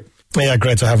 Thank you. Yeah,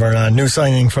 great to have our new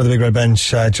signing for the Big Red Bench,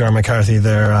 Ger McCarthy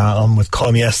there on with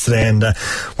Colm yesterday, and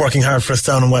working hard for us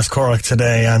down in West Cork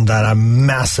today, and a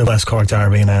massive West Cork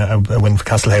derby and a win for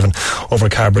Castlehaven over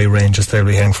Carbery Rangers they'll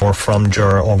be hearing from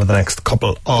Ger over the next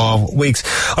couple of weeks.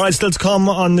 Alright, still to come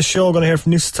on the show, going to hear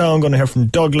from Newcestown, going to hear from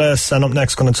Douglas, and up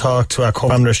next going to talk to Cobh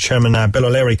Ramblers chairman Bill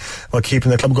O'Leary about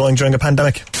keeping the club going during a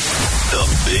pandemic.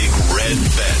 The Big Red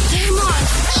Bench,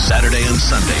 Saturday and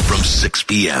Sunday from 6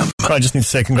 p.m. I just need to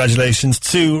say congratulations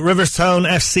to Riverstown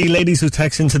FC ladies who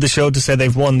text into the show to say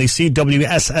they've won the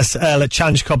CWSSL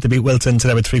Challenge Cup. They beat Wilton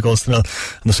today with 3-0,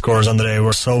 and the scorers on the day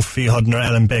were Sophie Hudner,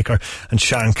 Ellen Baker and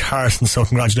Sharon Carson. So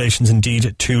congratulations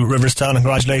indeed to Riverstown, and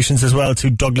congratulations as well to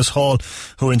Douglas Hall,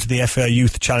 who are into the FA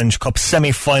Youth Challenge Cup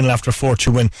semi-final after a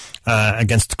 4-2 win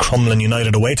against Crumlin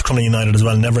United, away to Crumlin United as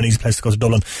well. Never an easy place to go to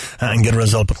Dublin and get a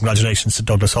result, but congratulations to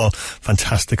Douglas Hall.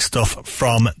 Fantastic stuff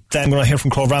from them. We're going to hear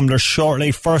from Cobh Ramblers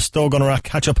shortly. First though, going to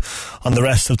catch up on the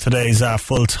rest of today's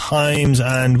full times,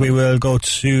 and we will go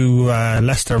to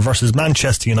Leicester versus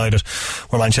Manchester United,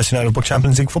 where Manchester United booked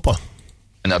Champions League football.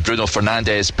 And a Bruno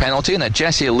Fernandes penalty and a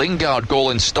Jesse Lingard goal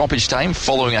in stoppage time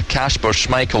following a Kasper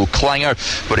Schmeichel clanger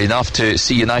were enough to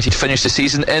see United finish the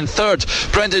season in third.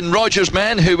 Brendan Rodgers'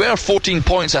 men, who were 14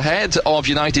 points ahead of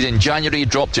United in January,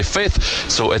 dropped to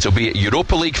fifth, so it'll be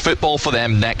Europa League football for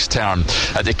them next term.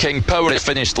 At the King Power, it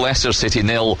finished Leicester City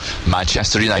 0,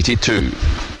 Manchester United 2.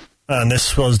 And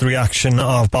this was the reaction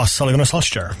of boss Ole Gunnar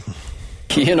Solskjaer.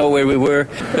 You know, where we were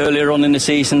earlier on in the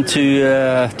season to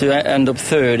end up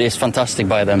third is fantastic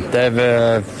by them.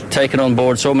 They've taken on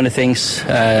board so many things,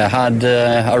 had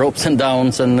our ups and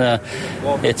downs, and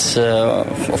it's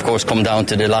of course come down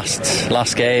to the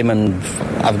last game, and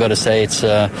I've got to say it's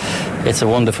a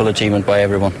wonderful achievement by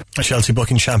everyone. Chelsea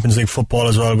booking Champions League football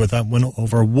as well with that win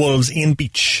over Wolves in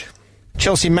Beach.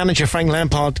 Chelsea manager Frank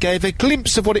Lampard gave a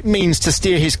glimpse of what it means to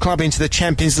steer his club into the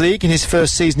Champions League in his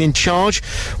first season in charge.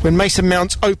 When Mason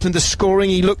Mount opened the scoring,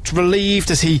 he looked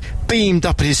relieved as he beamed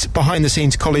up at his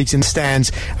behind-the-scenes colleagues in the stands.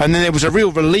 And then there was a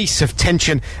real release of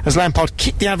tension as Lampard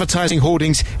kicked the advertising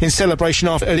hoardings in celebration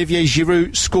after Olivier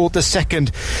Giroud scored the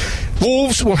second.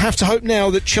 Wolves will have to hope now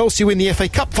that Chelsea win the FA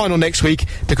Cup final next week,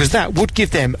 because that would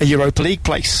give them a Europa League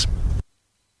place.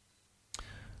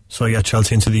 So yeah,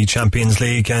 Chelsea into the Champions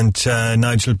League, and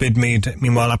Nigel Bidmead,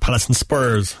 meanwhile, at Palace and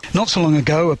Spurs. Not so long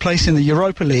ago, a place in the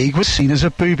Europa League was seen as a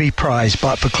booby prize,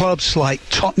 but for clubs like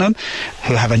Tottenham,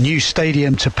 who have a new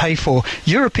stadium to pay for,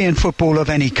 European football of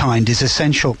any kind is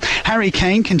essential. Harry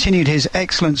Kane continued his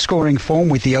excellent scoring form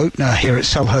with the opener here at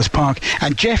Selhurst Park,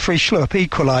 and Jeffrey Schlupp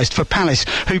equalised for Palace,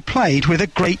 who played with a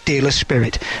great deal of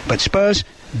spirit. But Spurs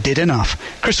did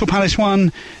enough. Crystal Palace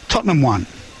won, Tottenham won.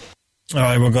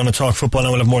 Alright, we're going to talk football now.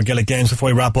 We'll have more Gaelic games before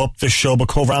we wrap up this show, but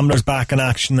Cobh Ramblers back in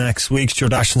action next week.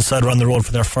 Stuart Ashton's side are on the road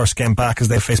for their first game back as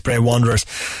they face Bray Wanderers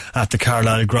at the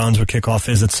Carlisle grounds, where kick-off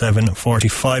is at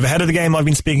 7:45. Ahead of the game, I've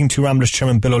been speaking to Ramblers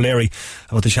chairman Bill O'Leary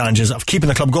about the challenges of keeping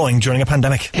the club going during a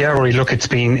pandemic. Yeah, Rory, look, it's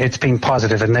been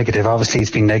positive and negative. Obviously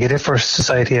it's been negative for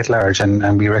society at large,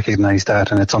 and we recognise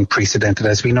that, and it's unprecedented,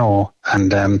 as we know.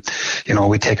 And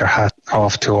we take our hat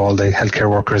off to all the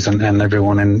healthcare workers and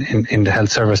everyone in the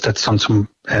health service that's done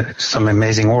some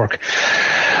amazing work.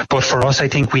 But for us, I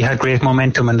think we had great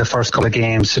momentum in the first couple of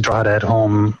games, Drogheda at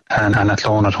home and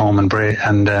Athlone at home and Bray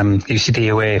and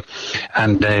UCD away.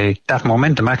 And that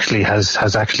momentum actually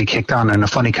has actually kicked on in a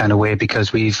funny kind of way,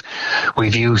 because we've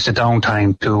used the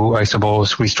downtime to, I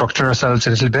suppose, restructure ourselves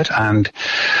a little bit, and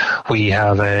we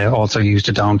have also used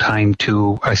the downtime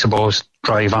to, I suppose,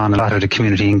 drive on a lot of the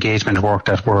community engagement work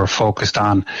that we're focused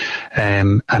on,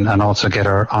 and also get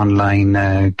our online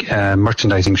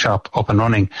merchandising shop up and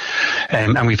running.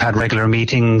 And we've had regular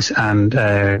meetings, and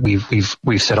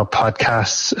we've set up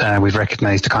podcasts. We've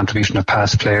recognised the contribution of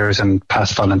past players and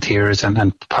past volunteers and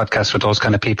podcasts with those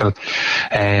kind of people.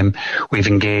 We've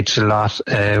engaged a lot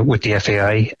with the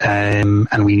FAI,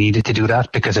 and we needed to do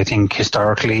that, because I think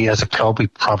historically as a club we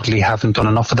probably haven't done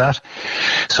enough of that.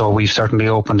 So we've certainly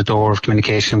opened the door of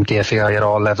communication with the FAI at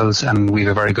all levels, and we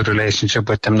have a very good relationship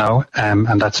with them now,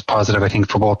 and that's positive, I think,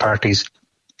 for both parties.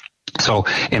 So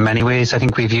in many ways I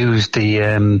think we've used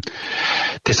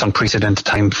this unprecedented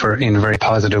time in a very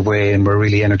positive way, and we're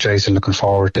really energised and looking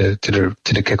forward to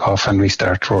the kick-off and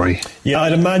restart, Rory. Yeah,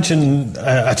 I'd imagine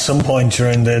at some point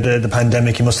during the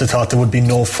pandemic you must have thought there would be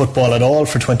no football at all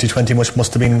for 2020, which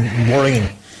must have been worrying.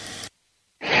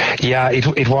 Yeah,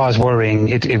 it was worrying.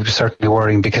 It was certainly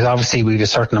worrying, because obviously we have a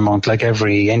certain amount, like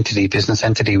every business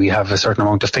entity, we have a certain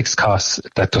amount of fixed costs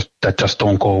that just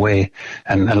don't go away,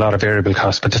 and a lot of variable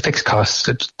costs. But the fixed costs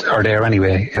are there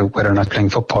anyway, whether or not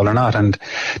playing football or not. And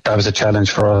that was a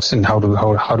challenge for us. And how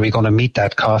are we going to meet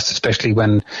that cost, especially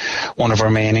when one of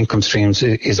our main income streams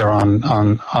is our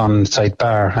on-site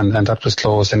bar, and that was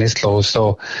closed and is closed.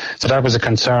 So that was a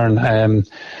concern.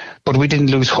 But we didn't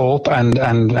lose hope,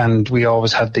 and we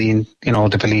always had the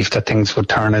belief that things would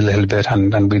turn a little bit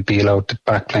and we'd be allowed to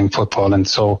back playing football. And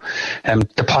so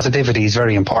the positivity is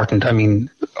very important. I mean,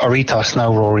 our ethos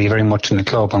now, Rory, very much in the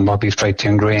club, and what we've tried to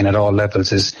ingrain at all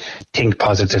levels is think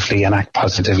positively and act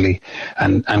positively.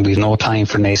 And we've no time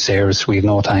for naysayers. We've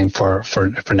no time for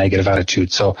negative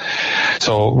attitudes. So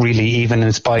really, even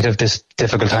in spite of this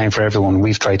difficult time for everyone,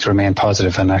 we've tried to remain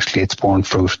positive, and actually it's borne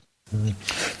fruit.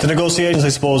 The negotiations, I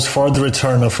suppose, for the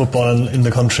return of football in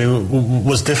the country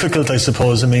was difficult, I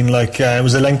suppose. I mean, it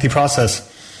was a lengthy process.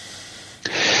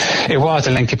 It was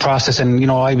a lengthy process,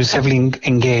 and I was heavily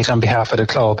engaged on behalf of the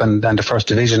club and the First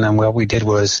Division, and what we did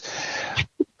was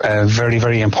very,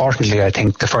 very importantly, I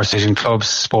think the First Division clubs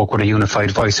spoke with a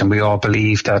unified voice, and we all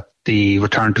believe that the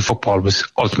return to football was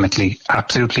ultimately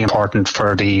absolutely important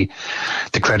for the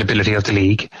credibility of the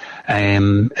league.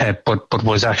 But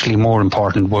was actually more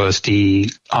important was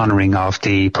the honouring of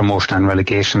the promotion and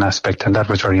relegation aspect, and that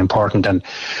was very important. And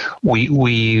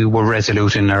we were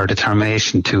resolute in our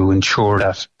determination to ensure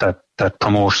that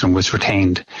promotion was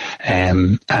retained,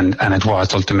 and it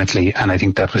was ultimately, and I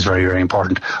think that was very, very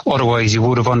important. Otherwise, you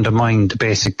would have undermined the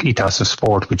basic ethos of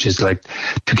sport, which is like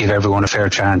to give everyone a fair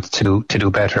chance to do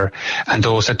better, and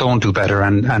those that don't do better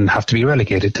and have to be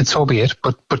relegated, then so be it.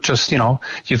 But just,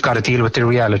 you've got to deal with the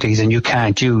realities, and you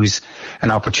can't use an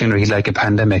opportunity like a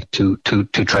pandemic to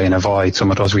try and avoid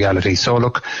some of those realities. So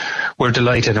look, we're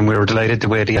delighted, and we were delighted the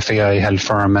way the FAI held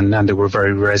firm, and they were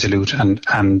very resolute and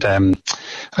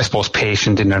I suppose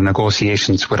patient in their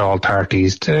negotiations with all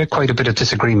parties. Quite a bit of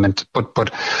disagreement,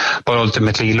 but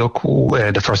ultimately, look,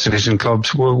 the First Division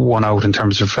clubs were won out in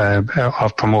terms of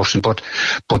promotion. But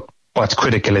what's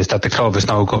critical is that the club is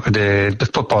now the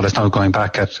football is now going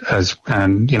back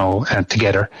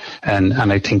together, and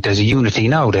I think there's a unity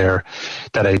now there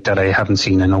that I haven't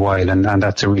seen in a while, and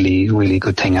that's a really, really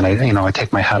good thing. And I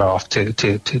take my hat off to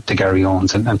Gary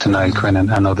Owens and to Niall Quinn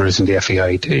and others in the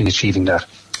FAI in achieving that.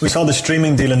 We saw the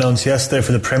streaming deal announced yesterday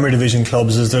for the Premier Division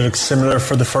clubs. Is there similar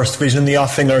for the First Division in the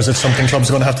offing, or is it something clubs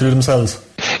are going to have to do themselves?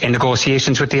 In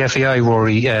negotiations with the FAI,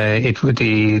 Rory,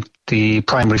 the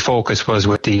primary focus was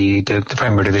with the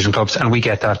Premier Division clubs, and we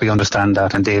get that, we understand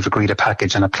that, and they've agreed a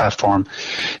package and a platform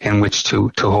in which to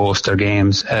host their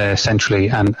games centrally,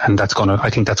 and I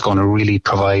think that's going to really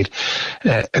provide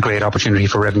a great opportunity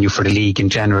for revenue for the league in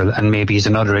general, and maybe is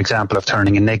another example of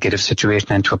turning a negative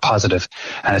situation into a positive.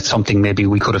 And it's something maybe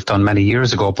we could have done many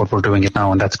years ago, but we're doing it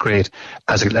now, and that's great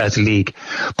as a league.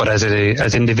 But as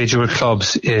individual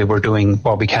clubs, we're doing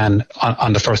what we can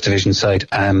on the First Division side,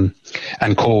 and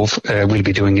Cobh will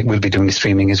be doing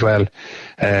streaming as well,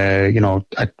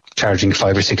 charging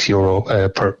 €5 or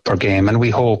 €6 per game, and we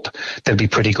hope there'll be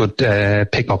pretty good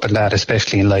pick up in that,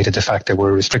 especially in light of the fact that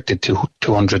we're restricted to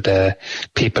 200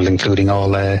 people, including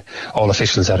all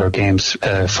officials at our games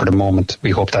for the moment.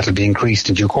 We hope that'll be increased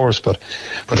in due course, but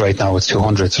right now it's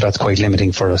 200, so that's quite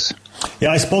limiting for us.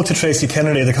 Yeah, I spoke to Tracy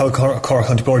Kennedy, the Cork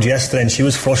County Board, yesterday, and she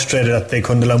was frustrated that they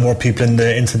couldn't allow more people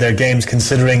into their games,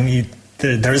 considering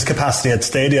there is capacity at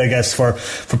stadia, I guess, for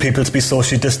people to be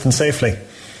socially distanced safely.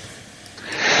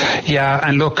 Yeah,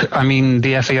 and look, I mean,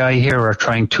 the FAI here are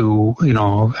trying to,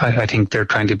 I think they're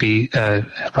trying to be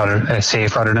rather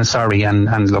safe rather than sorry,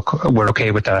 and look, we're okay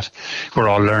with that. We're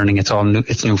all learning. It's all new.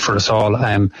 It's new for us all.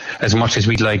 As much as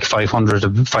we'd like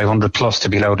 500 plus to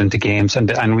be allowed into games,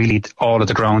 and really all of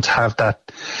the grounds have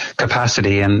that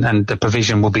capacity, and the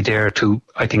provision will be there to,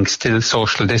 I think, still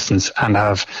social distance and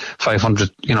have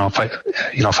 500,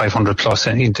 500 plus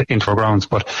into our grounds.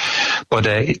 But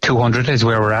 200 is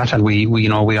where we're at, and we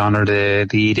honour the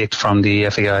edict from the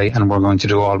FAI, and we're going to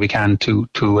do all we can to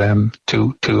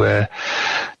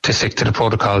stick to the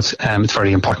protocols. It's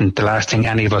very important. The last thing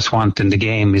any of us want in the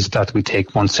game is that we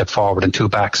take one step forward and two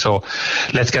back. So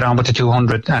let's get on with the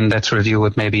 200, and let's review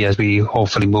it maybe as we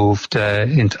hopefully move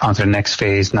onto the next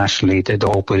phase nationally. The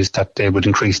hope is that they would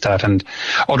increase that, and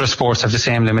other sports have the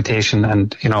same limitation.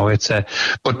 And it's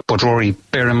but Rory,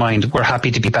 bear in mind, we're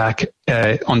happy to be back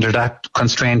under that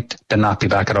constraint than not be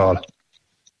back at all.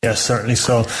 Yes, certainly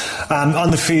so. On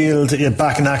the field,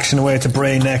 back in action away to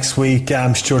Bray next week.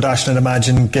 Stuart Ashton, I'd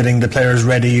imagine getting the players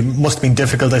ready must have been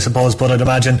difficult, I suppose, but I'd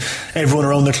imagine everyone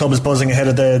around the club is buzzing ahead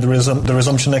of the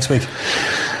resumption next week.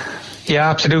 Yeah,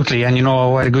 absolutely. And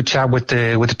I had a good chat with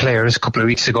the players a couple of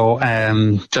weeks ago,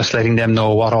 just letting them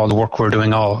know what all the work we're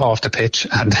doing all off the pitch,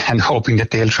 and hoping that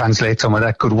they'll translate some of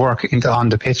that good work into on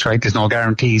the pitch. Right, there's no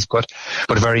guarantees, but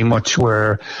very much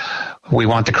we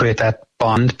want to create that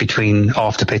bond between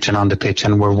off the pitch and on the pitch,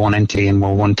 and we're one entity and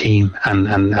we're one team,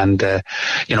 and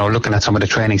looking at some of the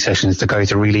training sessions, the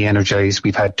guys are really energized.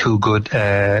 We've had two good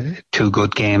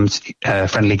games,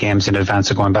 friendly games in advance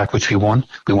of going back, which we won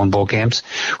both games.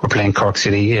 We're playing Cork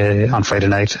City on Friday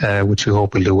night, which we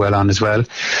hope we'll do well on as well.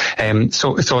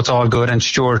 So it's all good. And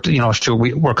Stuart,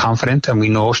 we're confident, and we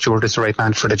know Stuart is the right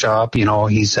man for the job.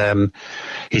 He's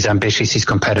ambitious, he's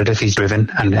competitive, he's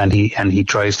driven, and he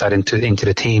drives that into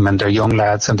the team, and they're young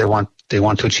lads, and they want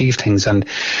to achieve things, and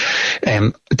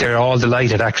they're all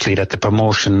delighted actually that the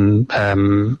promotion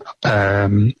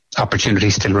opportunity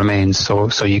still remains.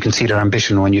 So you can see their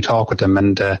ambition when you talk with them,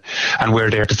 and we're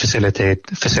there to facilitate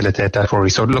that, Rory.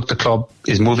 So look, the club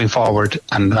is moving forward,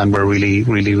 and we're really,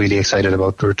 really, really excited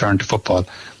about the return to football.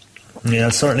 Yeah,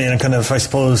 certainly, and kind of, I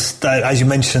suppose, that, as you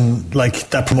mentioned, like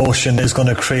that promotion is going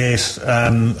to create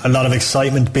a lot of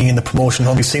excitement being in the promotion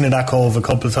hunt. We've seen it at Cobh a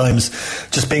couple of times.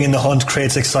 Just being in the hunt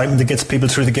creates excitement. It gets people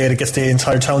through the gate. It gets the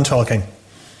entire town talking.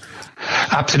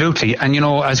 Absolutely, and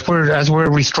as we're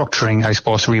restructuring, I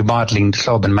suppose, remodeling the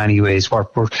club in many ways, we're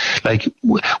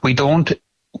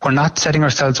not setting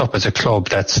ourselves up as a club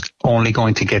that's only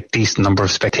going to get decent number of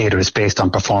spectators based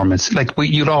on performance.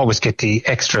 You'll always get the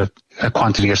extra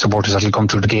quantity of supporters that will come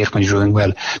through the gate when you're doing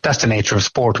well. That's the nature of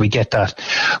sport. We get that.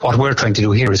 What we're trying to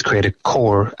do here is create a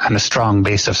core and a strong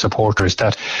base of supporters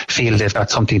that feel they've got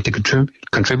something to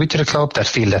contribute to the club, that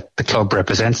feel that the club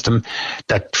represents them,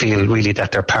 that feel really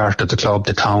that they're part of the club,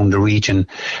 the town, the region,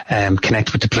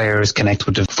 connect with the players, connect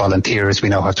with the volunteers. We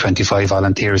now have 25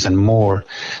 volunteers and more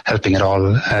helping at all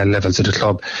levels of the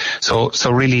club. So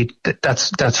really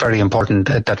that's very important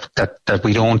that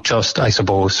we don't just, I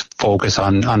suppose, focus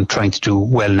on trying to do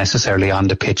well necessarily on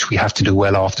the pitch. We have to do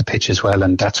well off the pitch as well,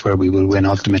 and that's where we will win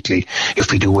ultimately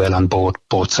if we do well on both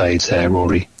sides,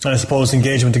 Rory. I suppose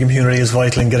engagement with the community is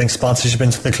vital in getting sponsorship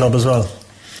into the club as well.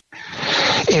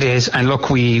 It is, and look,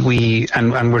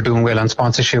 we're doing well on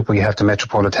sponsorship. We have the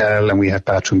Metropole Hotel and we have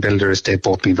Bathroom Builders. They've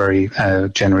both been very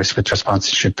generous with their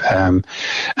sponsorship, and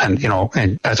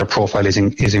as our profile is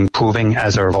improving,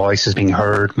 as our voice is being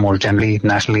heard more generally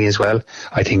nationally as well,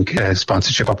 I think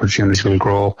sponsorship opportunities will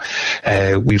grow.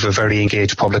 We've a very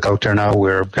engaged public out there now.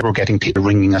 We're getting people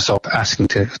ringing us up asking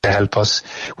to help us,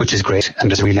 which is great, and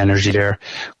there's real energy there.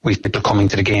 We've people coming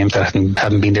to the games that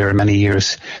haven't been there in many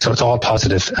years, so it's all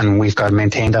positive, and we've got to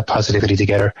maintain that positivity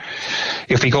together.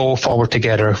 If we go forward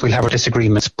together, we'll have our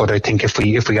disagreements, but I think if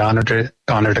we honour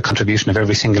the contribution of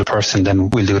every single person,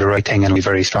 then we'll do the right thing and we'll be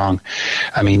very strong.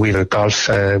 I mean, we were a golf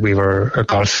outing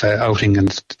on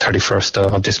the 31st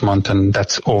of this month, and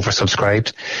that's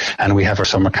oversubscribed, and we have our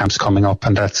summer camps coming up,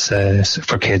 and that's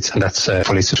for kids, and that's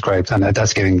fully subscribed, and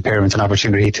that's giving parents an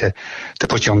opportunity to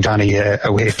put young Johnny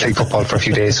away playing football for a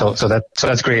few days, so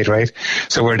that's great, right?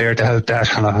 So we're there to help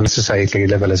that on a society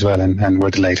level as well, and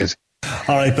we're delighted.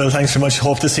 All right, Bill, thanks very much.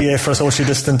 Hope to see you for a socially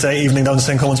distant evening down to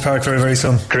St. Combs Park very, very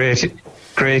soon.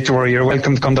 Great, Rory. You're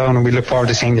welcome to come down, and we look forward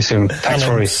to seeing you soon. Thanks,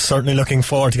 Rory. Certainly looking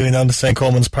forward to getting down to St.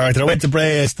 Combs Park. They're away to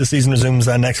Bray. The season resumes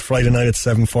next Friday night at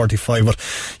 7:45, but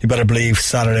you better believe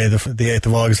Saturday, the 8th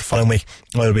of August, the following week,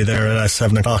 I'll be there at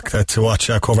 7 o'clock to watch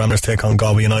Cobh Ramblers take on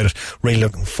Galway United. Really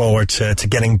looking forward to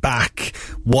getting back,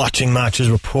 watching matches,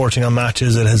 reporting on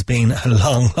matches. It has been a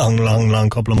long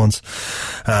couple of months.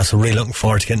 So really looking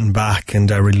forward to getting back, and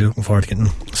really looking forward to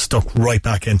getting stuck right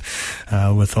back in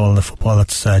with all the football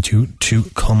that's due to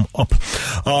come up.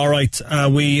 Alright,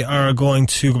 we are going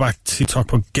to go back to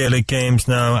talk about Gaelic games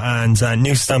now, and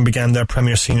Newcestown began their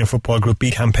Premier Senior Football Group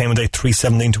B campaign with a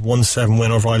 3-17-1-7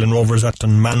 win over Island Rovers at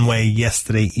Dunmanway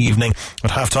yesterday evening.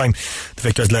 At half-time, the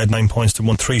victors led 9 points to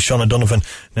 1-3. Sean O'Donovan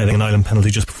netting an Island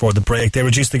penalty just before the break. They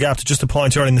reduced the gap to just a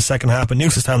point early in the second half, but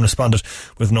Newcestown responded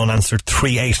with an unanswered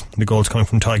 3-8. The goals coming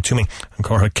from Tyke Toomey and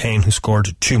Cork Kane, who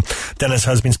scored 2. Dennis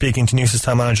has been speaking to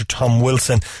Newcestown manager Tom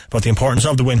Wilson about the importance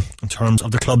of the win in terms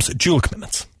of the club's dual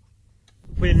commitments.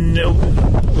 When you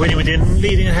went in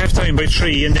leading at half time by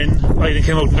 3, and then Ireland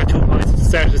came out and got 2 points at the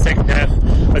start of the second half,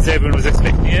 as everyone was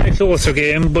expecting a closer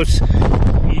game, but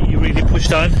you really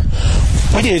pushed on.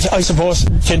 We did, I suppose.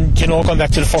 Going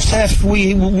back to the first half,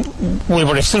 we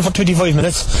were excellent for 25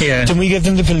 minutes. Yeah. Then we gave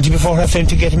them the penalty before half time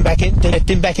to get him back in, to let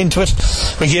them back into it.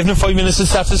 We gave them 5 minutes to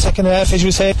start the second half, as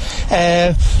you say.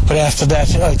 But after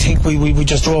that, I think we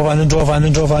just drove on.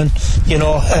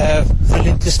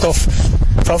 Relentless stuff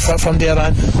from there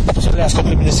on. So the last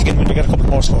couple of minutes again, when we got a couple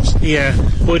more scores. Yeah,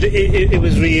 but it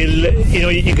was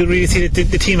real. You could really see that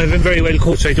the team had been very well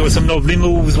coached. Right? There were some lovely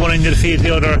moves, one end of the field,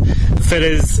 the other.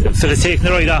 Fellas taking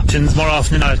the right options more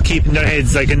often than not, keeping their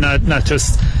heads, and not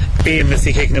just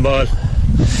aimlessly kicking the ball.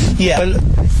 Yeah, well,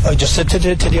 I just said to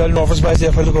the Island Rovers guys there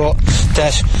a while ago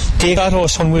that they got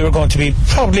us when we were going to be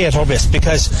probably at our best,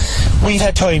 because we've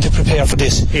had time to prepare for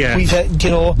this. Yeah. We've had,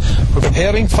 we're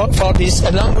preparing for this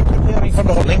along with preparing for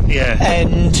the hurling. Yeah.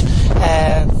 And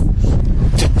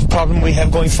the problem we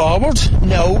have going forward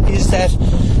now is that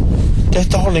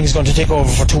the hurling is going to take over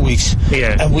for 2 weeks.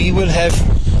 Yeah. And we will have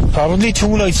probably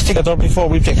 2 nights together before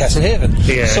we play Castlehaven.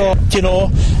 Yeah. So,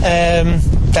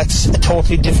 that's a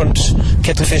totally different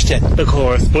kettle of fish then. Of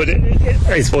course, but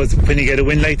I suppose when you get a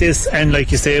win like this, and like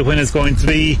you say, when it's going to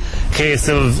be a case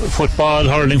of football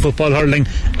hurling,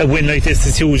 a win like this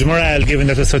is huge morale, given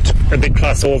that there's such a big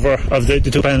crossover of the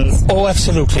two panels. Oh,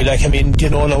 absolutely. Now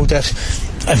that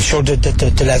I'm sure that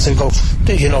the lads will go,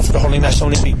 for the hurling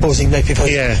national this week buzzing,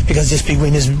 because this big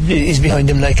win is behind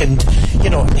them, and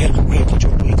he'll really enjoy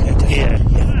it like that. Yeah.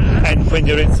 And when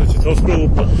you're in such a tough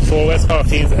group, for West Cork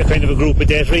teams, a kind of a group of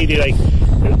death, really, like,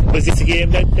 was this a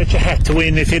game that you had to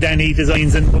win if you had any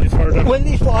designs in going further? Well,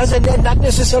 it was, and not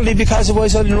necessarily because it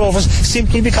was Island Rovers,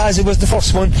 simply because it was the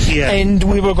first one, and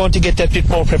we were going to get that bit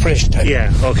more preparation time.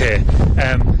 Yeah, okay.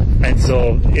 And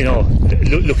so, you know,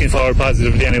 looking forward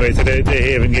positively anyway to the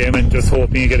Haven game, and just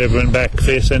hoping you get everyone back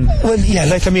fit. And well, yeah,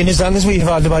 like, I mean, as long as we have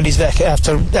all the bodies back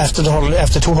after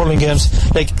two hurling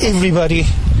games, like, everybody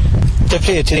that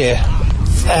played today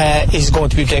is going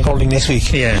to be playing hurling next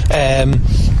week. Yeah.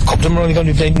 A couple of them are only going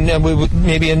to be playing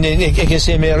maybe against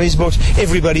St Mary's, but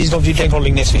everybody is going to be playing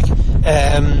hurling next week.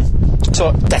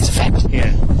 So that's a fact.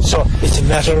 Yeah. So it's a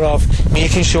matter of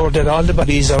making sure that all the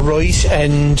bodies are right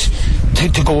and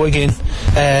to go again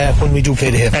when we do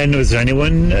play the Haven. And was there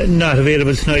anyone not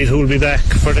available tonight who will be back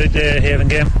for the Haven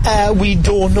game? We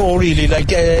don't know really. Like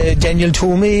Daniel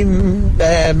Toomey,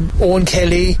 Owen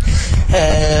Kelly,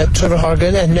 Trevor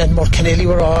Horgan and Mark Kennelly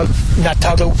were all not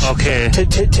taught out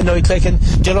tonight. Like,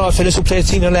 and you know, fellas who played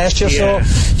senior last year. Yeah.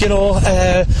 So you know,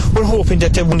 we're hoping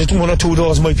that one or two of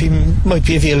those might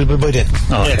be available by then.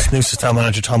 Yes, Newcestown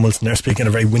manager Tom Wilson there, speaking a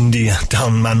very windy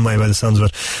down Manway by the sounds of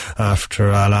it,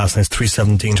 after last night's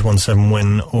 3-17-1-7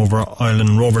 win over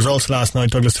Island Rovers. Also last night,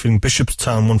 Douglas defeating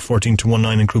Bishopstown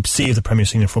 114-19 in Group C of the Premier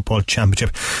Senior Football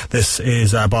Championship. This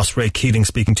is boss Ray Keating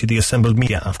speaking to the assembled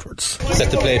media afterwards. Set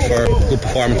the plate for a good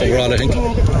performance overall, I think.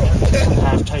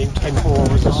 Time 4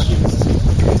 was it?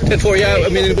 10-4, yeah. I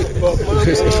mean,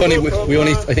 it's funny.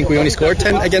 I think we only scored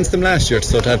 10 against them last year,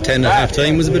 so to have 10 at half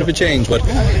time was a bit of a change. But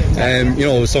you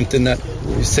know, it was something that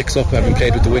 6 up, having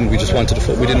played with the wind, we just wanted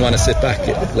to. We didn't want to sit back.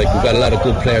 Like, we've got a lot of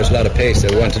good players, a lot of pace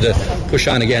there. We wanted to push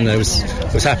on again. And I was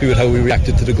happy with how we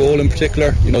reacted to the goal in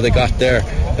particular. You know, they got there.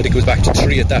 I think it was back to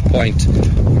 3 at that point.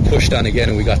 We pushed on again,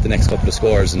 and we got the next couple of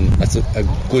scores. And that's a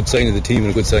good sign of the team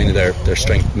and a good sign of their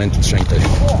strength, mental strength, I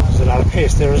think. There's a lot of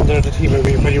pace there, isn't there? The team,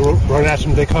 when you run at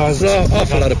them, they cause. There's an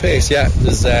awful lot of pace. Yeah.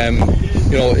 There's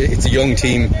you know, it's a young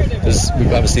team.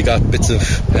 We've obviously got bits of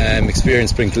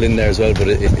experience sprinkled in there as well, but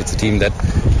it's a team that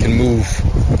can move,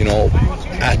 you know,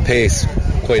 at pace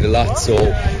quite a lot.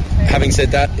 So having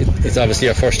said that, it's obviously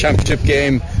our first championship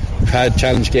game. We've had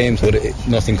challenge games, but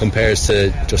nothing compares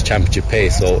to just championship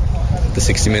pace. So the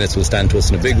 60 minutes will stand to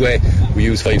us in a big way. We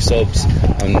use 5 subs,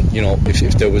 and you know,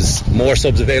 if there was more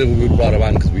subs available, we would brought them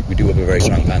on, because we do have a very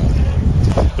strong panel.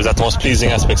 Was that the most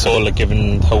pleasing aspect, so, like,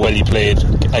 given how well you played,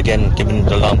 again, given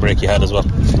the long break you had as well?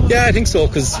 Yeah, I think so,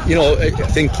 because, you know, I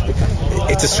think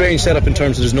it's a strange setup in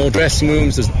terms of there's no dressing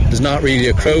rooms, there's not really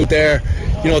a crowd there.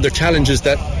 You know, there are challenges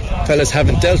that fellas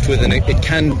haven't dealt with, and it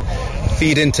can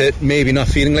feed into maybe not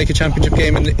feeling like a championship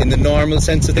game in the normal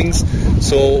sense of things.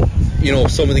 So, you know,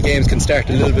 some of the games can start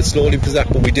a little bit slowly because of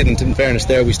that, but we didn't. In fairness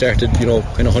there, we started, you know,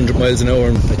 kind of 100 miles an hour,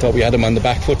 and I thought we had them on the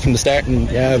back foot from the start, and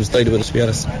yeah, I was delighted with it, to be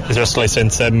honest. Is there a slight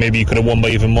sense that maybe you could have won by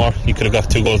even more? You could have got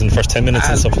 2 goals in the first 10 minutes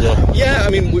and stuff as well? Yeah, I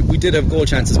mean, we did have goal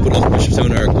chances, but look,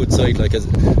 Bishopstown are a good side. Like, as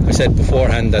I said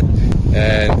beforehand, that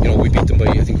you know, we beat them by,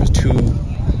 I think it was 2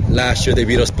 last year. They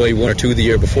beat us by 1 or 2 the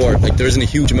year before. Like, there isn't a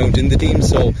huge amount in the team,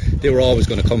 so they were always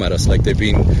going to come at us. Like, they've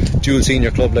been dual senior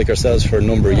club like ourselves for a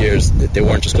number of years. They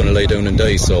weren't just going to lie down and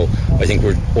die. So I think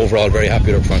we're overall very happy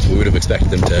with our performance. We would have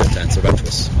expected them to answer back to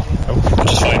us.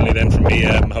 Just finally then, from me,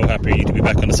 how happy are you to be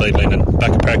back on the sideline and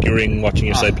back at Parky Ring watching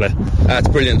your side play? That's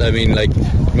brilliant. I mean, like,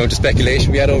 the amount of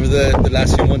speculation we had over the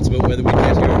last few months about whether we'd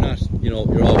get here or not, you know,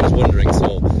 you're always wondering.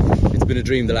 So it's been a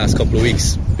dream the last couple of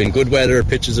weeks. Been good weather,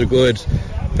 pitches are good,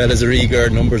 fellas are eager,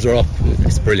 numbers are up.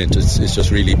 It's brilliant. It's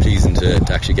just really pleasing to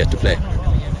actually get to play.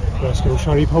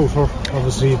 Shari Power,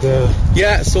 obviously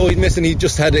so he's missing. He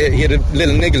just had a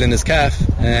little niggle in his calf,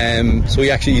 so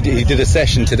he did a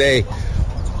session today.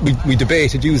 We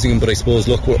debated using him, but I suppose,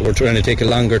 look, we're trying to take a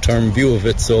longer term view of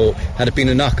it. So had it been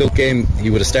a knockout game, he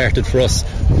would have started for us.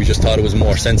 We just thought it was a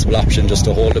more sensible option just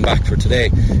to hold him back for today.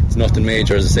 It's nothing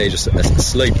major, as I say, just a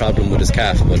slight problem with his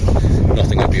calf, but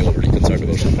nothing I'd be overly concerned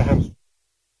about.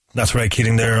 That's Ray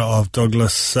Keating there of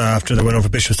Douglas after the win over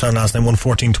Bishopstown last night.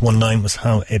 114-19 was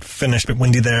how it finished. A bit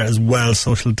windy there as well.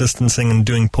 Social distancing and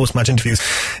doing post-match interviews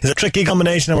is a tricky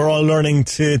combination, and we're all learning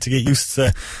to get used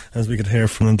to, as we could hear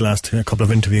from the last couple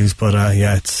of interviews. But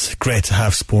yeah, it's great to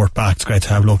have sport back. It's great to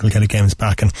have local Gaelic games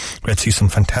back, and great to see some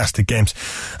fantastic games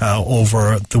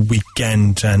over the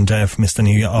weekend. And if you missed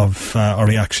any of our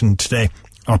reaction today,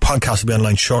 our podcast will be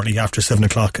online shortly after 7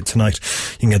 o'clock tonight.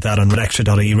 You can get that on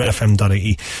redextra.ie,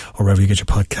 redfm.ie, or wherever you get your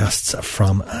podcasts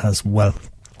from as well.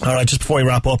 Alright, just before we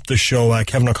wrap up the show,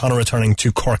 Kevin O'Connor returning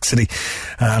to Cork City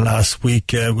last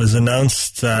week was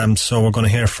announced, so we're going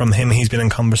to hear from him. He's been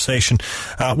in conversation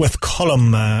with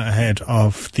Colm ahead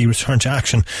of the return to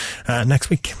action next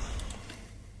week.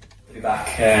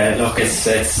 Back. Look, it's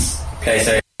a place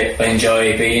I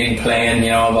enjoy playing.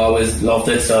 I've always loved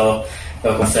it. So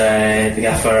look, once the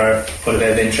gaffer put a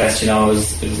bit of interest, it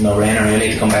was a no-brainer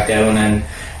really to come back down and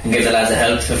give the lads a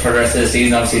help for the rest of the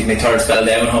season. Obviously, my third spell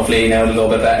down. Hopefully, now it'll go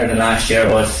a bit better than last year.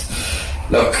 But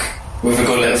look, we've a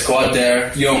good little squad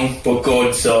there, young but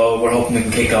good. So we're hoping we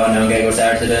can kick on now and get a good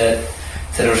start to the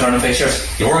returning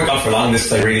fixtures. You weren't gone for long this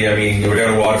time, really. I mean, you were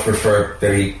down in Waterford for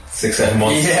maybe 6-7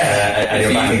 months, and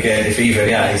you're back again. If even,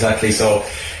 yeah, exactly. So,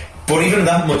 but even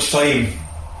that much time,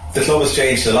 the club has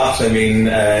changed a lot. I mean,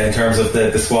 in terms of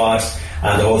the squad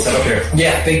and the whole setup here.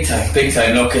 Yeah, big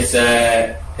time. Look, it's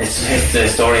the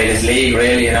story of this league,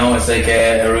 really. It's like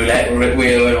a roulette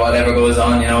wheel with whatever goes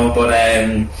on. But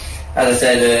as I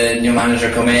said, the new manager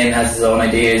come in, has his own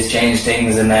ideas, change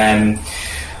things, and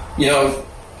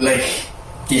like.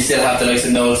 You still have the likes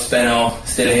of Noel Spenno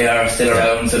still here, still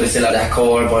around, so they still have that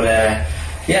core. But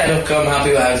look, I'm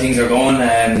happy with how things are going.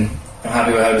 I'm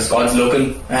happy with how the squad's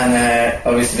looking, and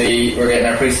obviously we're getting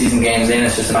our pre-season games in.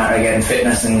 It's just a matter of getting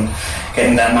fitness and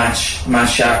getting that match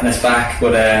sharpness back.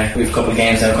 But we've a couple of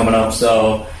games now coming up,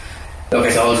 so look,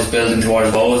 it's all just building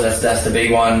towards goals. That's the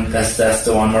big one. That's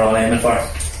the one we're all aiming for.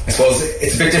 I suppose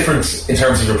it's a bit different in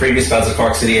terms of your previous spells at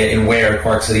Cork City, in where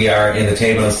Cork City are in the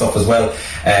table and stuff as well.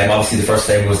 Obviously the first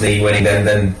time was league winning,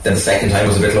 then the second time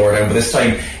was a bit lower down, but this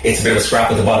time it's a bit of a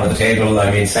scrap at the bottom of the table. I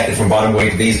mean, second from bottom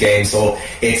going to these games, so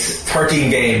it's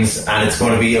 13 games and it's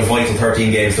going to be a vital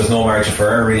 13 games. There's no margin for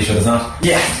error, really, should it not?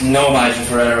 Yeah, no margin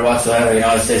for error whatsoever.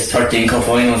 It's 13 cup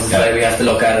finals is the way we have to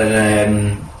look at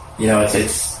it.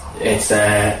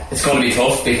 It's going to be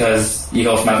tough because you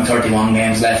go from having 31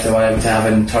 games left or whatever to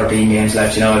having 13 games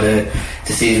left.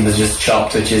 The season was just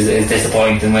chopped, which is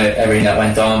disappointing with everything that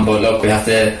went on. But look, we have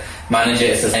to manage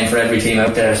it. It's the same for every team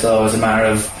out there. So it's a matter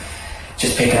of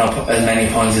just picking up as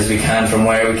many points as we can from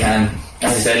where we can.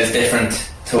 As I said, it's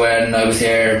different to when I was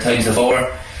here times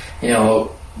before. The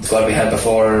squad we had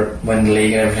before winning the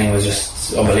league and everything was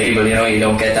just unbelievable. You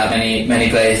don't get that many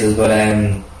places, but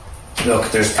look,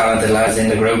 there's talented lads in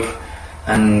the group,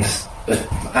 and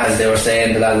as they were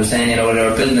saying, the lads were saying, they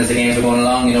were building as the games were going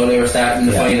along. They were starting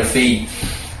to find their feet,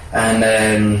 and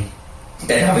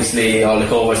then obviously all the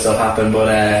COVID stuff happened.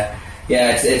 But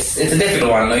it's a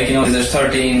difficult one. There's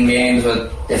 13 games,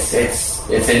 but it's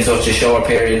in such a short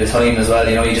period of time as well.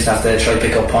 You just have to try to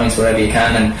pick up points wherever you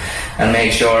can, and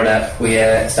make sure that we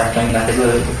start playing that a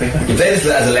little bit quicker. You played as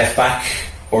a left back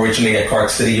originally at Cork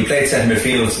City. You played centre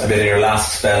midfield a bit in your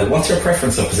last spell. What's your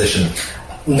preference of position?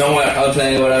 Nowhere. I'll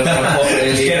play wherever I want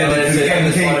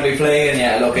to be playing.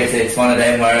 Yeah, look, it's one of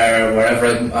them where wherever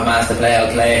I'm asked to play,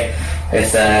 I'll play.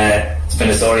 It's been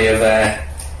a story of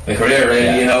my career,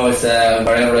 really. It's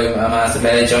wherever I'm asked to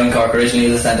play. I joined Cork originally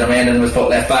as a centre mid and was put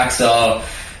left back. So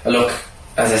look,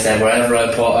 as I said, wherever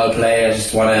I put, I'll play. I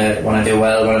just want to do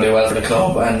well for the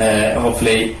club, and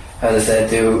hopefully, as I said,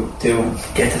 do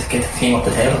get the team up the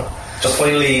table. Just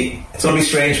finally, it's going to be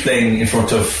strange playing in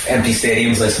front of empty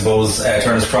stadiums, I suppose.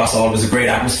 Turner's Cross, always a great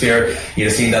atmosphere. You'd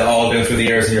have seen that all down through the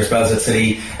years in your spells at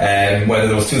City. Whether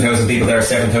there was 2,000 people there,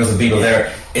 7,000 people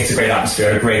there, it's a great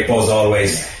atmosphere, a great buzz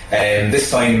always.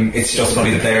 This time it's just going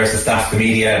to be the players, the staff, the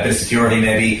media, a bit of security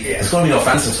maybe. It's going to be no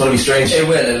fancy. It's going to be strange.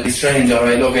 It'll be strange,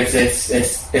 alright. Look,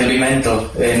 it'll be mental,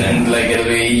 and it'll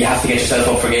be, you have to get yourself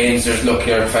up for games. You're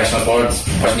a professional sports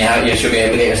person, you should be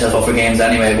able to get yourself up for games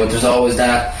anyway, but there's always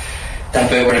that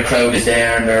bit where the crowd is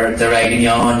there and they're egging you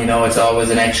on. It's always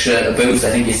an extra boost.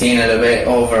 I think you've seen it a bit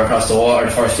over across the water.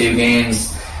 The first few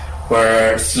games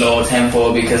were slow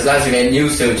tempo because lads are getting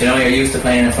used to it. You're used to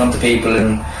playing in front of people,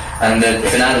 and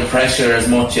it's an added pressure as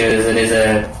much as it is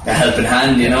a helping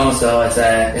hand. So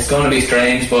it's going to be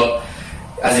strange, but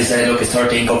as I said, look, it's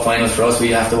 13 cup finals for us. We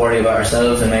have to worry about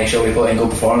ourselves and make sure we put in good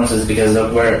performances because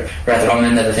look, we're at the wrong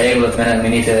end of the table at the minute, and we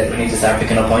need to start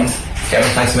picking up points. Kevin,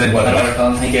 thanks a million.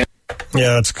 Well, thank you.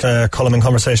 Yeah, it's Colm in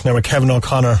conversation there with Kevin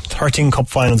O'Connor. 13 cup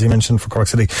finals he mentioned for Cork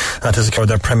City to secure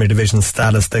their Premier Division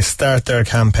status. They start their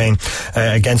campaign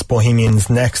against Bohemians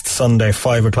next Sunday,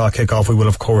 5 o'clock kickoff. We will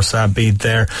of course be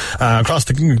there across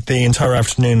the entire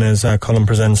afternoon as Colm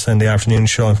presents in the afternoon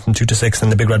show from 2 to 6,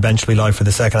 and the Big Red Bench will be live for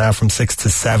the second half from 6 to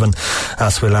 7. So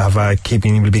we'll have we'll be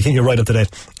keeping you right up to date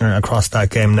across that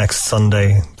game next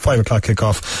Sunday, 5 o'clock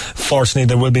kickoff. Fortunately,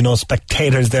 there will be no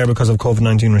spectators there because of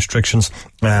COVID-19 restrictions,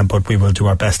 but we will do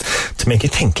our best to make you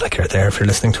think like you're there if you're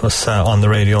listening to us on the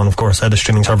radio, and of course the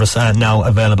streaming service now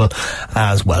available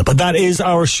as well. But that is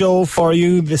our show for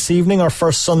you this evening, our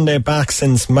first Sunday back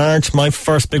since March, my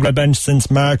first Big Red Bench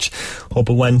since March. Hope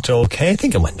it went okay. I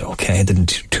think it went okay. It didn't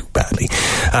do too badly.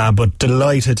 But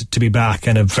delighted to be back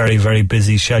in a very, very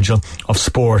busy schedule of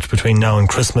sport between now and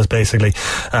Christmas, basically,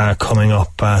 coming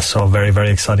up. So very, very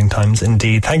exciting times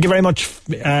indeed. Thank you very much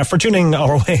for tuning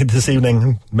our way this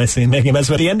evening, making a mess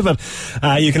at the end of it.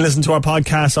 You can listen to our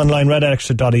podcast online,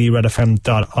 redextra.ie,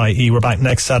 redfm.ie. We're back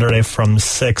next Saturday from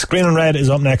 6. Green and Red is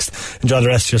up next. Enjoy the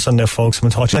rest of your Sunday, folks, and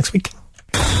we'll talk to you next week.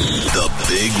 The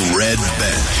Big Red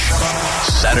Bench.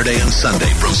 Saturday and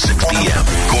Sunday from 6 p.m.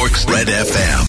 Cork's Red FM.